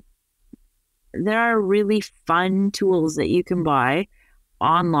really fun tools that you can buy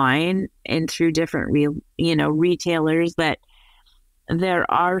online and through different retailers, that there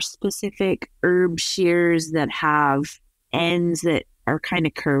are specific herb shears that have ends that are kind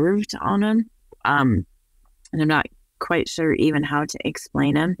of curved on them. And I'm not quite sure even how to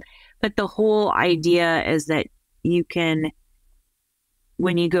explain them, but the whole idea is that you can,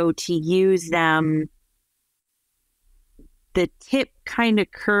 when you go to use them, the tip kind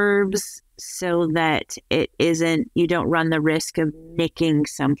of curves so that you don't run the risk of nicking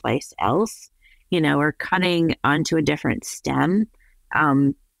someplace else, or cutting onto a different stem.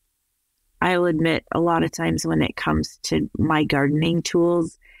 I'll admit, a lot of times when it comes to my gardening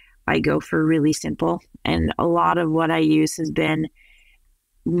tools, I go for really simple. And a lot of what I use has been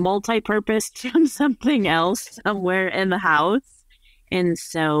multi-purpose from something else somewhere in the house. And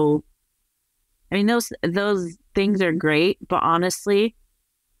so, I mean, those things are great, but honestly,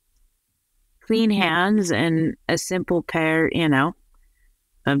 clean hands and a simple pair,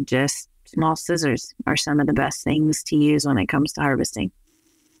 of just small scissors are some of the best things to use when it comes to harvesting.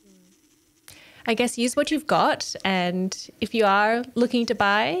 I guess use what you've got. And if you are looking to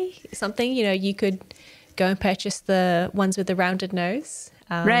buy something, you could go and purchase the ones with the rounded nose.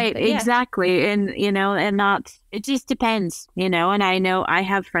 Right, exactly. And, and not, it just depends, and I know I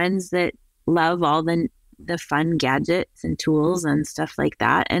have friends that love all the fun gadgets and tools and stuff like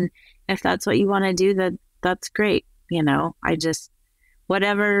that. And if that's what you want to do, that's great. I just,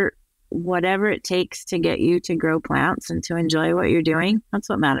 whatever it takes to get you to grow plants and to enjoy what you're doing, that's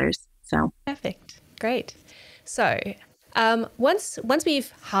what matters. So perfect. Great. So once we've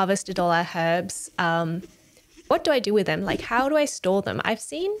harvested all our herbs, what do I do with them? Like, how do I store them? I've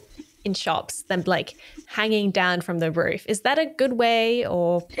seen in shops them like hanging down from the roof. Is that a good way,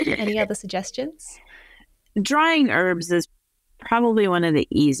 or any other suggestions? Drying herbs is probably one of the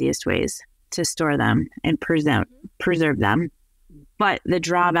easiest ways to store them and preserve them. But the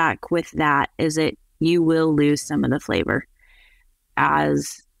drawback with that is that you will lose some of the flavor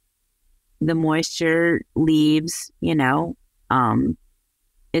as the moisture leaves,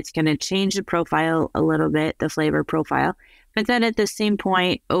 it's going to change the profile a little bit, the flavor profile. But then at the same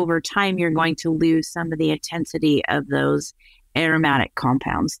point, over time, you're going to lose some of the intensity of those aromatic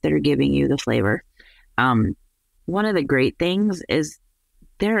compounds that are giving you the flavor. One of the great things is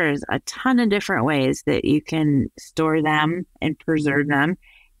there is a ton of different ways that you can store them and preserve them.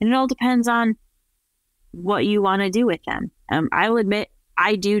 And it all depends on what you want to do with them. I will admit,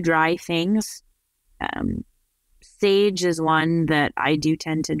 I do dry things. Sage is one that I do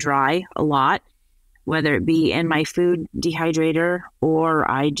tend to dry a lot, whether it be in my food dehydrator or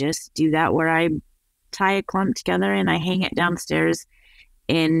I just do that where I tie a clump together and I hang it downstairs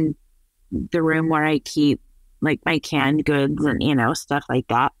in the room where I keep like my canned goods and, stuff like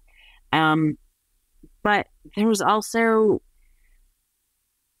that. But there's also,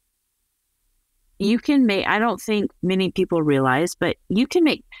 you can make, I don't think many people realize, but you can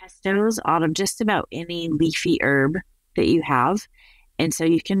make pestos out of just about any leafy herb that you have. And so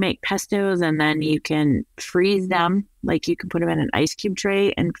you can make pestos and then you can freeze them. Like you can put them in an ice cube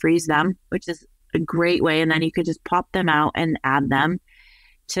tray and freeze them, which is a great way. And then you could just pop them out and add them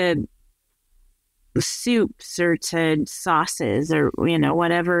to soups or to sauces or,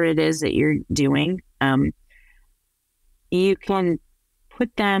 whatever it is that you're doing. You can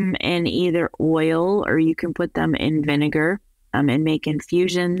put them in either oil or you can put them in vinegar and make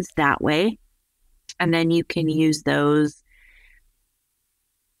infusions that way. And then you can use those,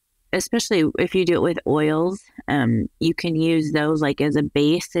 especially if you do it with oils, you can use those like as a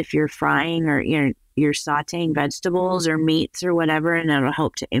base if you're frying or you're sauteing vegetables or meats or whatever, and it'll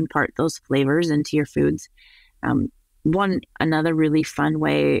help to impart those flavors into your foods. Another really fun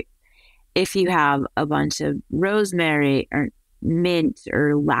way, if you have a bunch of rosemary or mint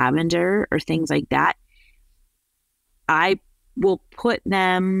or lavender or things like that, I will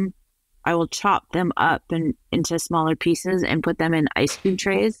chop them up into smaller pieces and put them in ice cube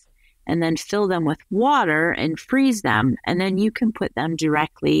trays and then fill them with water and freeze them. And then you can put them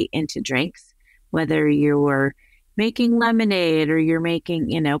directly into drinks, whether you're making lemonade or you're making,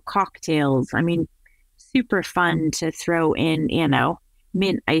 cocktails. I mean, super fun to throw in,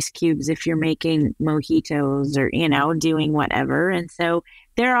 mint ice cubes if you're making mojitos or, doing whatever. And so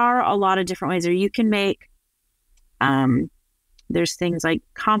there are a lot of different ways, or you can make, there's things like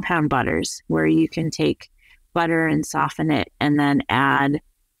compound butters where you can take butter and soften it and then add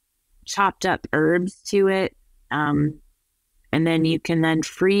chopped up herbs to it. And then you can then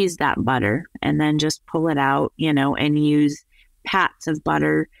freeze that butter and then just pull it out, and use pats of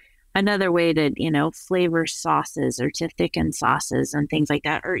butter. Another way to, flavor sauces or to thicken sauces and things like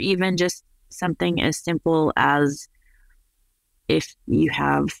that, or even just something as simple as if you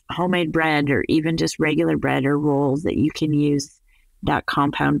have homemade bread or even just regular bread or rolls that you can use that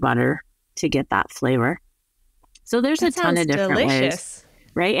compound butter to get that flavor. So there's a ton of different ways,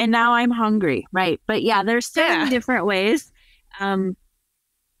 right? And now I'm hungry, right? But yeah, there's so many different ways.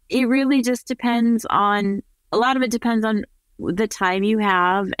 It really just depends on, a lot of it depends on the time you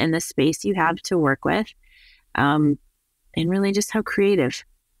have and the space you have to work with, and really just how creative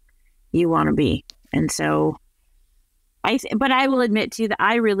you want to be. And so but I will admit to you that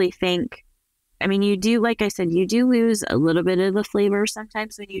I really think, you do, like I said, you do lose a little bit of the flavor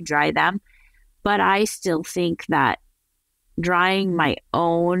sometimes when you dry them, but I still think that drying my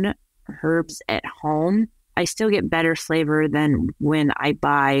own herbs at home, I still get better flavor than when I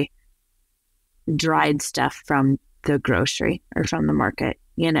buy dried stuff from the grocery or from the market,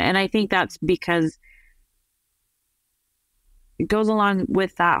 and I think that's because it goes along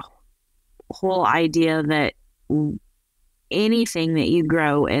with that whole idea that anything that you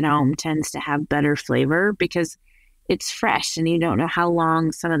grow at home tends to have better flavor because it's fresh and you don't know how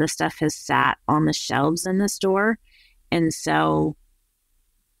long some of the stuff has sat on the shelves in the store. And so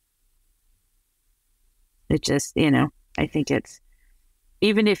it just, I think it's,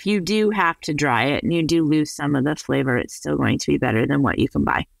 even if you do have to dry it and you do lose some of the flavor, it's still going to be better than what you can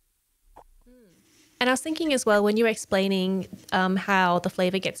buy. And I was thinking as well, when you were explaining how the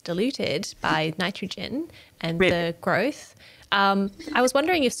flavor gets diluted by nitrogen and the growth, I was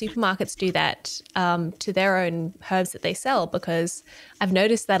wondering if supermarkets do that to their own herbs that they sell, because I've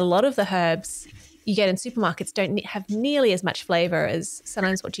noticed that a lot of the herbs you get in supermarkets don't have nearly as much flavor as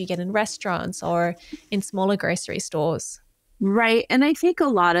sometimes what you get in restaurants or in smaller grocery stores. Right. And I think a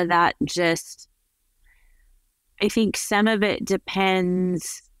lot of that I think some of it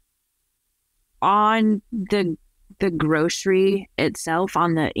depends on the grocery itself,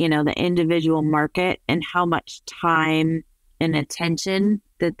 on the, the individual market and how much time and attention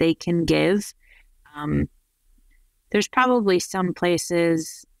that they can give. There's probably some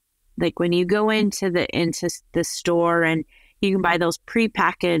places, like when you go into the store and You can buy those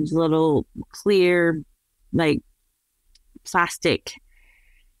prepackaged little clear, like plastic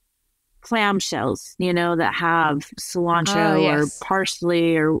clamshells, that have cilantro or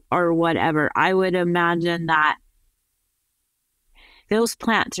parsley or whatever. I would imagine that those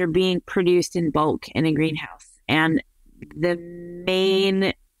plants are being produced in bulk in a greenhouse. And the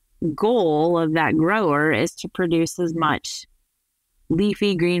main goal of that grower is to produce as much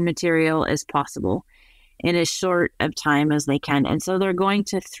leafy green material as possible in as short of time as they can. And so they're going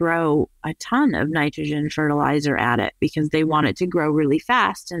to throw a ton of nitrogen fertilizer at it because they want it to grow really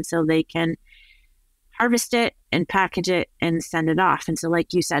fast. And so they can harvest it and package it and send it off. And so,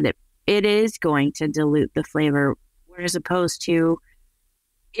 like you said, it is going to dilute the flavor. Whereas opposed to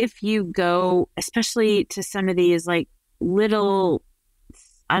if you go, especially to some of these like little,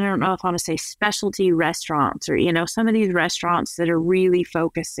 I don't know if I want to say specialty restaurants or, some of these restaurants that are really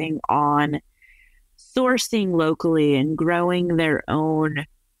focusing on sourcing locally and growing their own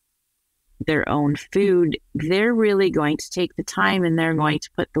food, they're really going to take the time and they're going to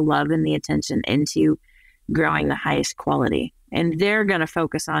put the love and the attention into growing the highest quality. And they're going to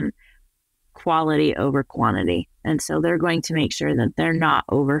focus on quality over quantity. And so they're going to make sure that they're not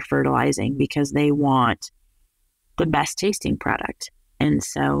over fertilizing because they want the best tasting product. And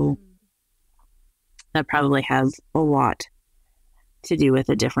so that probably has a lot to do with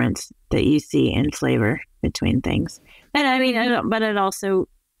the difference that you see in flavor between things. And I mean, but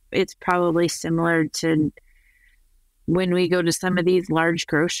it's probably similar to when we go to some of these large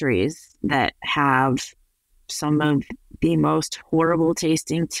groceries that have some of the most horrible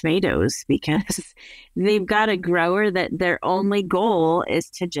tasting tomatoes because they've got a grower that their only goal is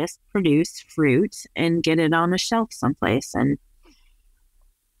to just produce fruit and get it on a shelf someplace. And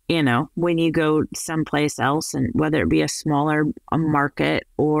when you go someplace else, and whether it be a smaller market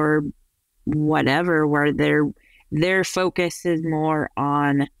or whatever, where their focus is more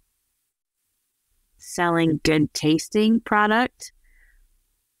on selling good tasting product.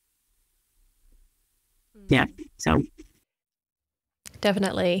 Yeah. So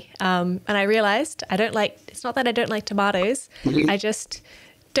definitely. And I realized it's not that I don't like tomatoes. I just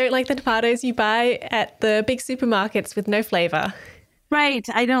don't like the tomatoes you buy at the big supermarkets with no flavor. Right.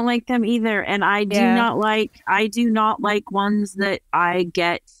 I don't like them either. And I do not like ones that I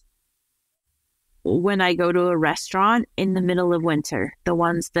get when I go to a restaurant in the middle of winter. The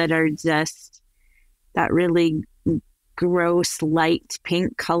ones that are just that really gross light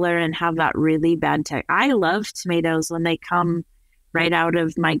pink color and have that really bad texture. I love tomatoes when they come right out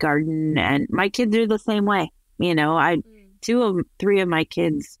of my garden, and my kids are the same way. 3 of my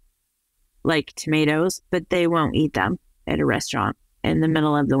kids like tomatoes, but they won't eat them at a restaurant in the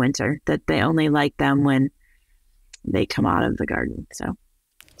middle of the winter, that they only like them when they come out of the garden. So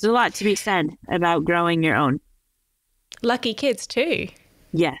there's a lot to be said about growing your own. Lucky kids too.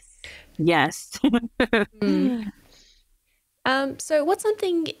 Yes. So what's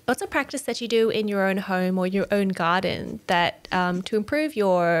a practice that you do in your own home or your own garden that to improve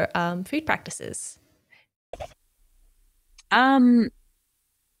your food practices?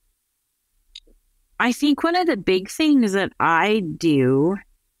 I think one of the big things that I do,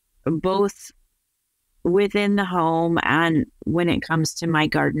 both within the home and when it comes to my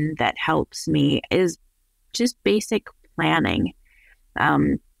garden, that helps me is just basic planning,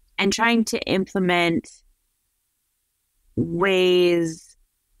 and trying to implement ways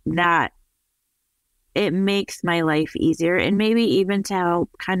that it makes my life easier, and maybe even to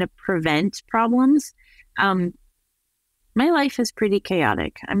help kind of prevent problems. My life is pretty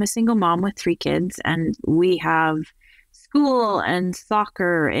chaotic. I'm a single mom with 3 kids, and we have school and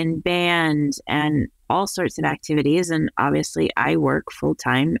soccer and band and all sorts of activities. And obviously I work full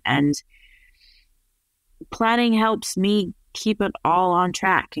time, and planning helps me keep it all on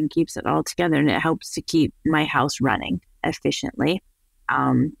track and keeps it all together. And it helps to keep my house running efficiently.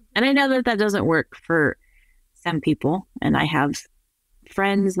 And I know that doesn't work for some people. And I have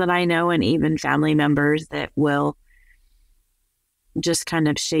friends that I know and even family members that will just kind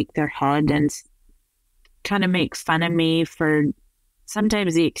of shake their head and kind of make fun of me for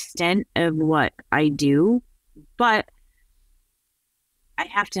sometimes the extent of what I do. But I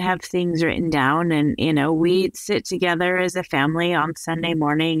have to have things written down, and, we sit together as a family on Sunday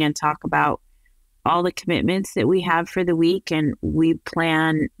morning and talk about all the commitments that we have for the week. And we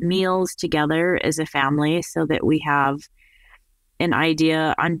plan meals together as a family so that we have an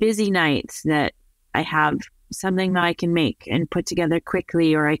idea on busy nights that I have something that I can make and put together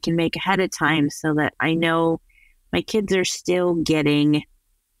quickly, or I can make ahead of time so that I know my kids are still getting a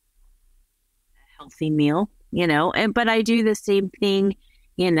healthy meal, but I do the same thing,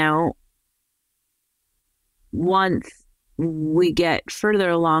 once we get further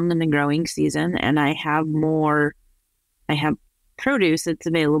along in the growing season and I have produce that's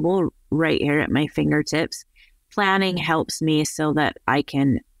available right here at my fingertips, planning helps me so that I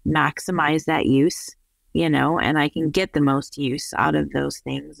can maximize that use, and I can get the most use out of those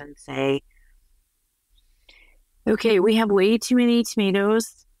things and say, okay, we have way too many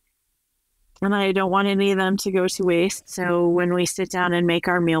tomatoes and I don't want any of them to go to waste. So when we sit down and make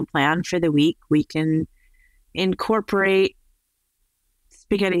our meal plan for the week, we can incorporate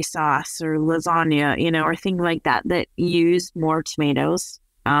spaghetti sauce or lasagna, or things like that use more tomatoes.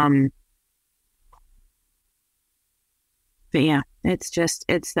 But yeah, it's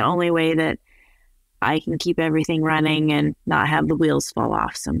the only way that I can keep everything running and not have the wheels fall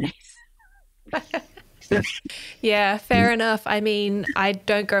off some days. Yeah, fair enough. I mean, I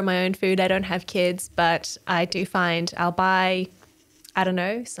don't grow my own food. I don't have kids, but I do find I'll buy, I don't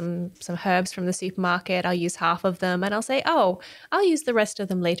know, some herbs from the supermarket. I'll use half of them and I'll say, oh, I'll use the rest of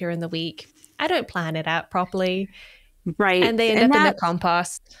them later in the week. I don't plan it out properly. Right. And they end up in the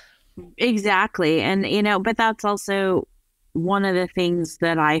compost. Exactly. And, but that's also one of the things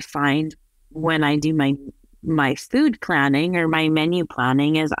that I find when I do my food planning or my menu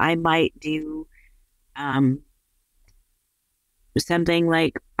planning is I might do something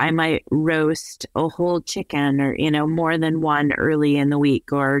like I might roast a whole chicken or, more than one early in the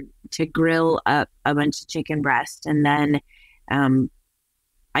week, or to grill up a bunch of chicken breast. And then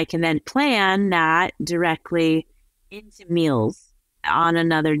I can then plan that directly into meals on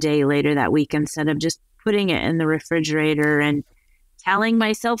another day later that week, instead of just putting it in the refrigerator and telling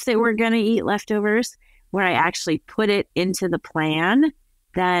myself that we're going to eat leftovers. Where I actually put it into the plan,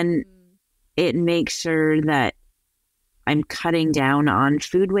 then it makes sure that I'm cutting down on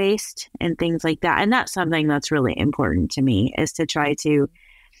food waste and things like that. And that's something that's really important to me, is to try to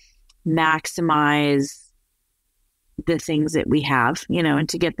maximize the things that we have, and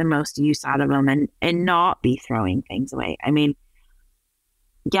to get the most use out of them and not be throwing things away. I mean,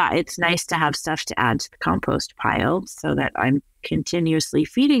 yeah, it's nice to have stuff to add to the compost pile so that I'm continuously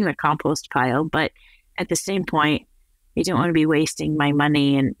feeding the compost pile. But at the same point, I don't want to be wasting my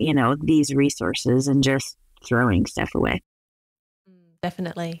money and, these resources and just throwing stuff away.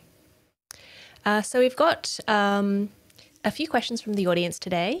 Definitely. So we've got a few questions from the audience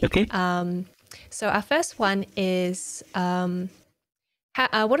today. Okay. So our first one is, what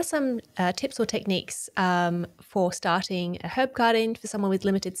are some tips or techniques for starting a herb garden for someone with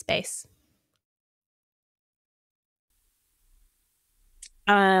limited space?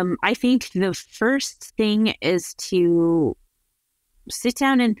 I think the first thing is to sit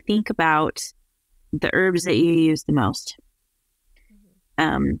down and think about the herbs that you use the most.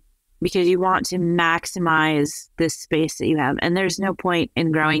 Because you want to maximize the space that you have. And there's no point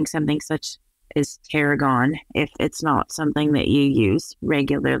in growing something such as tarragon if it's not something that you use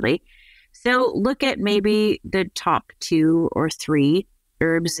regularly. So look at maybe the top 2 or 3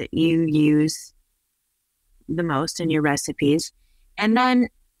 herbs that you use the most in your recipes. And then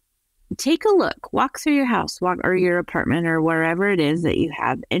take a look, walk through your house, or your apartment, or wherever it is that you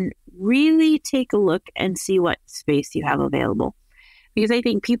have, and really take a look and see what space you have available. Because I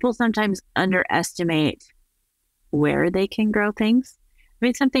think people sometimes underestimate where they can grow things. I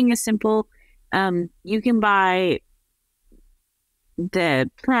mean, something as simple, you can buy the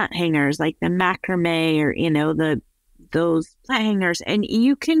plant hangers, like the macrame, or, those plant hangers, and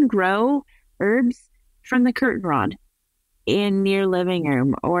you can grow herbs from the curtain rod in your living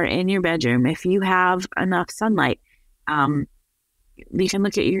room or in your bedroom if you have enough sunlight. You can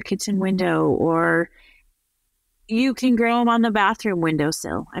look at your kitchen window, or you can grow them on the bathroom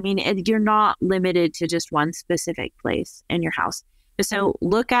windowsill. I mean, you're not limited to just one specific place in your house. So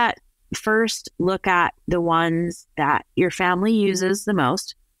look at the ones that your family uses the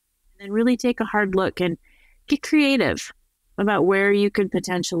most, and then really take a hard look and get creative about where you could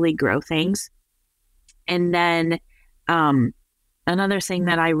potentially grow things. And then another thing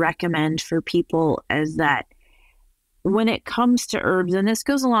that I recommend for people is that when it comes to herbs, and this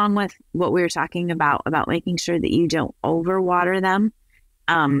goes along with what we were talking about making sure that you don't overwater them,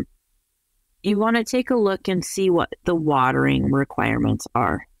 you want to take a look and see what the watering requirements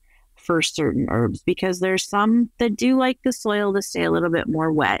are for certain herbs, because there's some that do like the soil to stay a little bit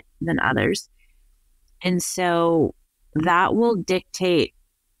more wet than others. And so that will dictate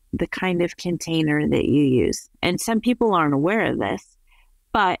the kind of container that you use. And some people aren't aware of this,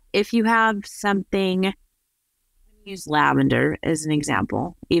 but if you have something, use lavender as an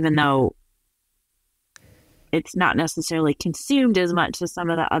example, even though it's not necessarily consumed as much as some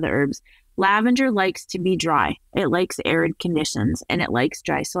of the other herbs. Lavender likes to be dry. It likes arid conditions and it likes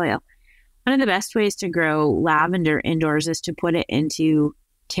dry soil. One of the best ways to grow lavender indoors is to put it into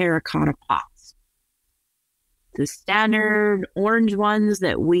terracotta pots. The standard orange ones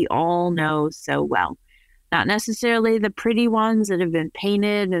that we all know so well. Not necessarily the pretty ones that have been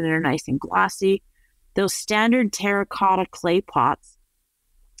painted and they're nice and glossy. Those standard terracotta clay pots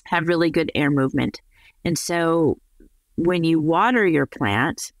have really good air movement. And so when you water your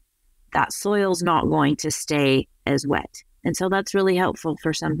plant, that soil's not going to stay as wet. And so that's really helpful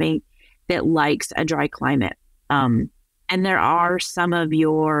for something that likes a dry climate. And there are some of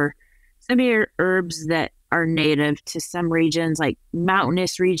your herbs that are native to some regions, like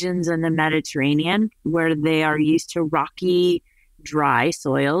mountainous regions in the Mediterranean, where they are used to rocky, dry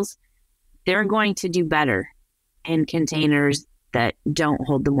soils. They're going to do better in containers that don't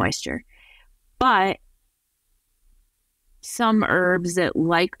hold the moisture. But some herbs that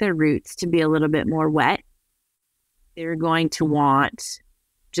like their roots to be a little bit more wet, they're going to want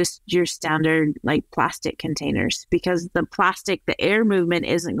just your standard like plastic containers, because the air movement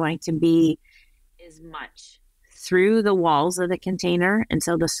isn't going to be as much through the walls of the container, and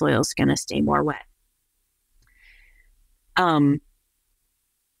so the soil's going to stay more wet. But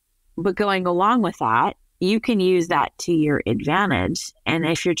going along with that, you can use that to your advantage. And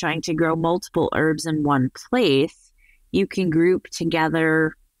if you're trying to grow multiple herbs in one place, you can group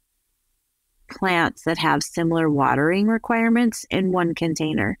together plants that have similar watering requirements in one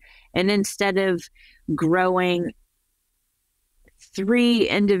container. And instead of growing 3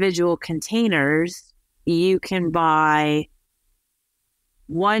 individual containers, you can buy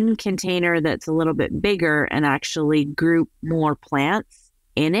one container that's a little bit bigger and actually group more plants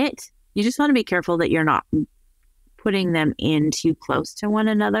in it. You just want to be careful that you're not putting them in too close to one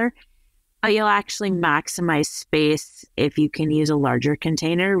another. But you'll actually maximize space if you can use a larger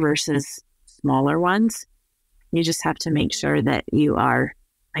container versus smaller ones. You just have to make sure that you are,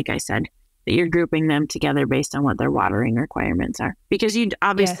 like I said, that you're grouping them together based on what their watering requirements are. Because you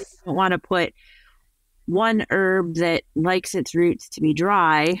obviously don't want to put one herb that likes its roots to be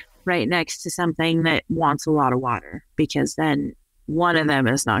dry right next to something that wants a lot of water, because then one of them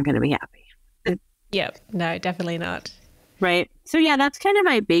is not going to be happy. Yep. No, definitely not. Right. So yeah, that's kind of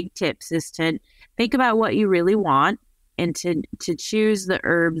my big tips, is to think about what you really want and to choose the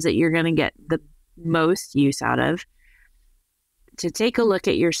herbs that you're going to get the most use out of, to take a look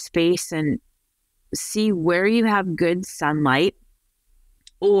at your space and see where you have good sunlight,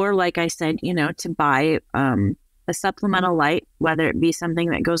 or like I said, to buy a supplemental light, whether it be something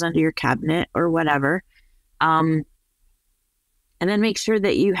that goes under your cabinet or whatever. And then make sure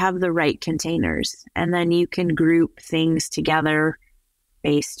that you have the right containers, and then you can group things together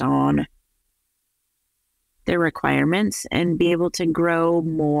based on their requirements and be able to grow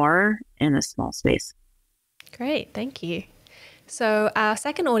more in a small space. Great, thank you. So our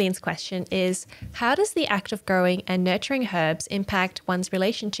second audience question is, how does the act of growing and nurturing herbs impact one's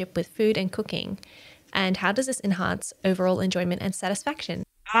relationship with food and cooking? And how does this enhance overall enjoyment and satisfaction?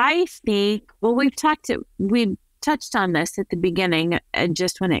 I think, well, we touched on this at the beginning,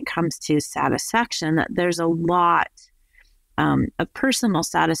 just when it comes to satisfaction, that there's a lot of personal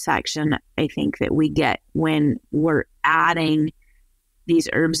satisfaction, I think, that we get when we're adding these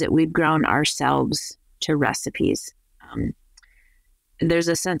herbs that we've grown ourselves to recipes. There's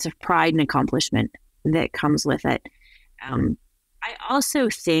a sense of pride and accomplishment that comes with it. I also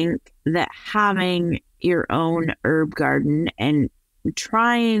think that having your own herb garden and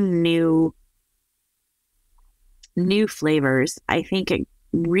trying new flavors, I think it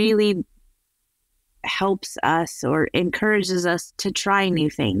really helps us or encourages us to try new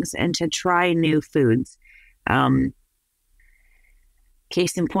things and to try new foods.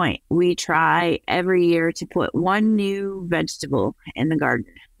 Case in point, we try every year to put one new vegetable in the garden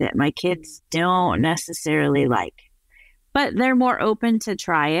that my kids don't necessarily like, but they're more open to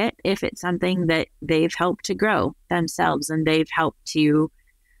try it if it's something that they've helped to grow themselves, and they've helped to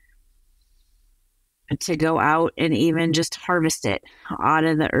go out and even just harvest it out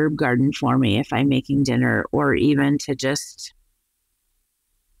of the herb garden for me if I'm making dinner, or even to just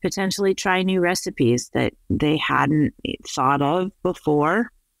potentially try new recipes that they hadn't thought of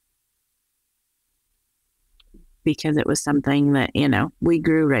before, because it was something that, we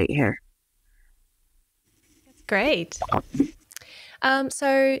grew right here. That's great.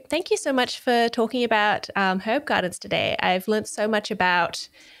 So thank you so much for talking about herb gardens today. I've learned so much about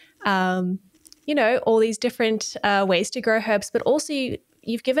all these different ways to grow herbs, but also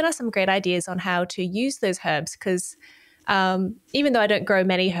you've given us some great ideas on how to use those herbs, because even though I don't grow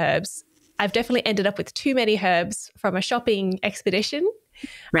many herbs, I've definitely ended up with too many herbs from a shopping expedition.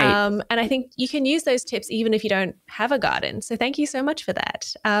 Right. And I think you can use those tips even if you don't have a garden. So thank you so much for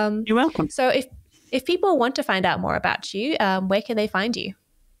that. You're welcome. So if people want to find out more about you, where can they find you?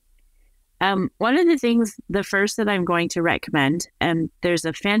 One of the things, the first that I'm going to recommend, there's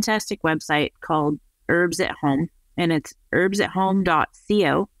a fantastic website called Herbs at Home, and it's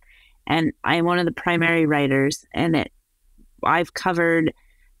herbsathome.co. And I'm one of the primary writers, and I've covered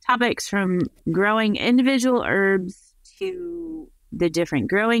topics from growing individual herbs to the different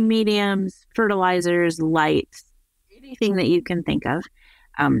growing mediums, fertilizers, lights, anything that you can think of.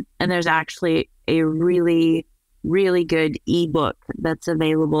 And there's actually a really, really good ebook that's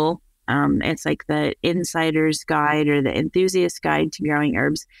available. It's like the Insider's Guide or the Enthusiast's Guide to Growing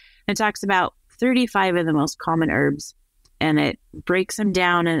Herbs. It talks about 35 of the most common herbs, and it breaks them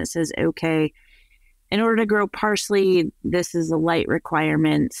down, and it says, okay, in order to grow parsley, this is the light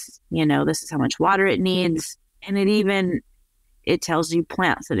requirements, this is how much water it needs. And it tells you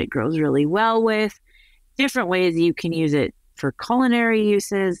plants that it grows really well with, different ways you can use it for culinary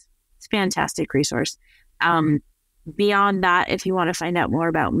uses. It's a fantastic resource. Beyond that, if you want to find out more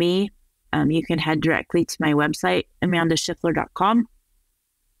about me, you can head directly to my website, amandashiffler.com.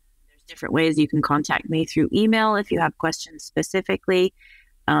 There's different ways you can contact me through email if you have questions specifically.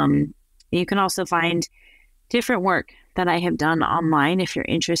 You can also find different work that I have done online if you're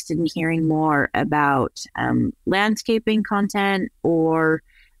interested in hearing more about landscaping content or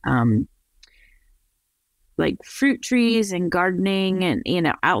like fruit trees and gardening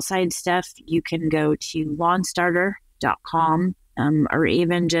and outside stuff. You can go to lawnstarter.com or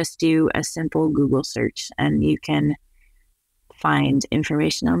even just do a simple Google search, and you can find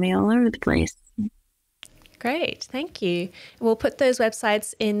information on me all over the place. Great, thank you. We'll put those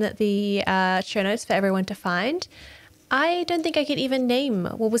websites in the show notes for everyone to find. I don't think I could even name,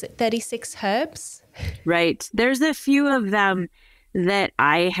 36 herbs? Right. There's a few of them that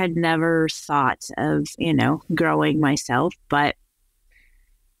I had never thought of, growing myself, but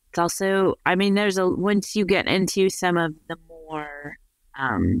it's also, once you get into some of the more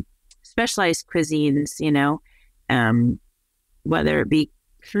specialized cuisines, whether it be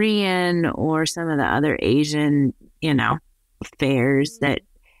Korean or some of the other Asian, fairs, that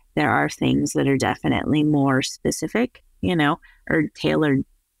there are things that are definitely more specific, or tailored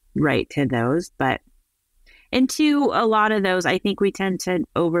right to those. But into a lot of those, I think we tend to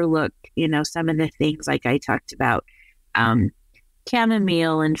overlook, some of the things like I talked about,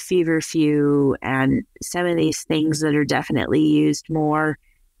 chamomile and feverfew and some of these things that are definitely used more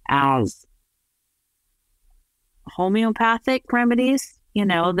as homeopathic remedies,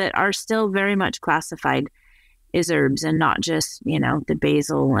 that are still very much classified as herbs and not just, the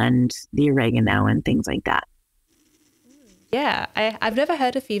basil and the oregano and things like that. Yeah, I've never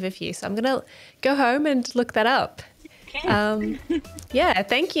heard of feverfew, so I'm going to go home and look that up. Okay. Yeah,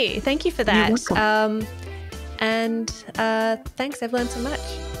 thank you. Thank you for that. You're welcome. And thanks, I've learned so much.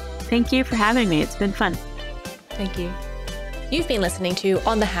 Thank you for having me. It's been fun. Thank you. You've been listening to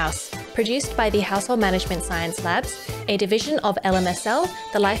On the House, produced by the Household Management Science Labs, a division of LMSL,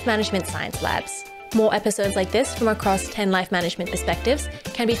 the Life Management Science Labs. More episodes like this from across 10 life management perspectives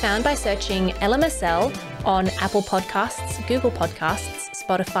can be found by searching LMSL on Apple Podcasts, Google Podcasts,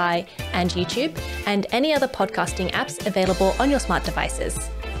 Spotify, and YouTube, and any other podcasting apps available on your smart devices.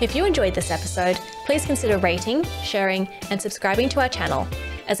 If you enjoyed this episode, please consider rating, sharing, and subscribing to our channel,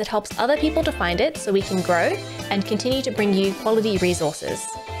 as it helps other people to find it so we can grow and continue to bring you quality resources.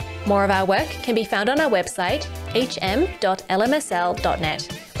 More of our work can be found on our website, hm.lmsl.net,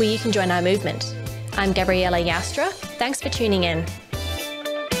 where you can join our movement. I'm Gabriella Joustra. Thanks for tuning in.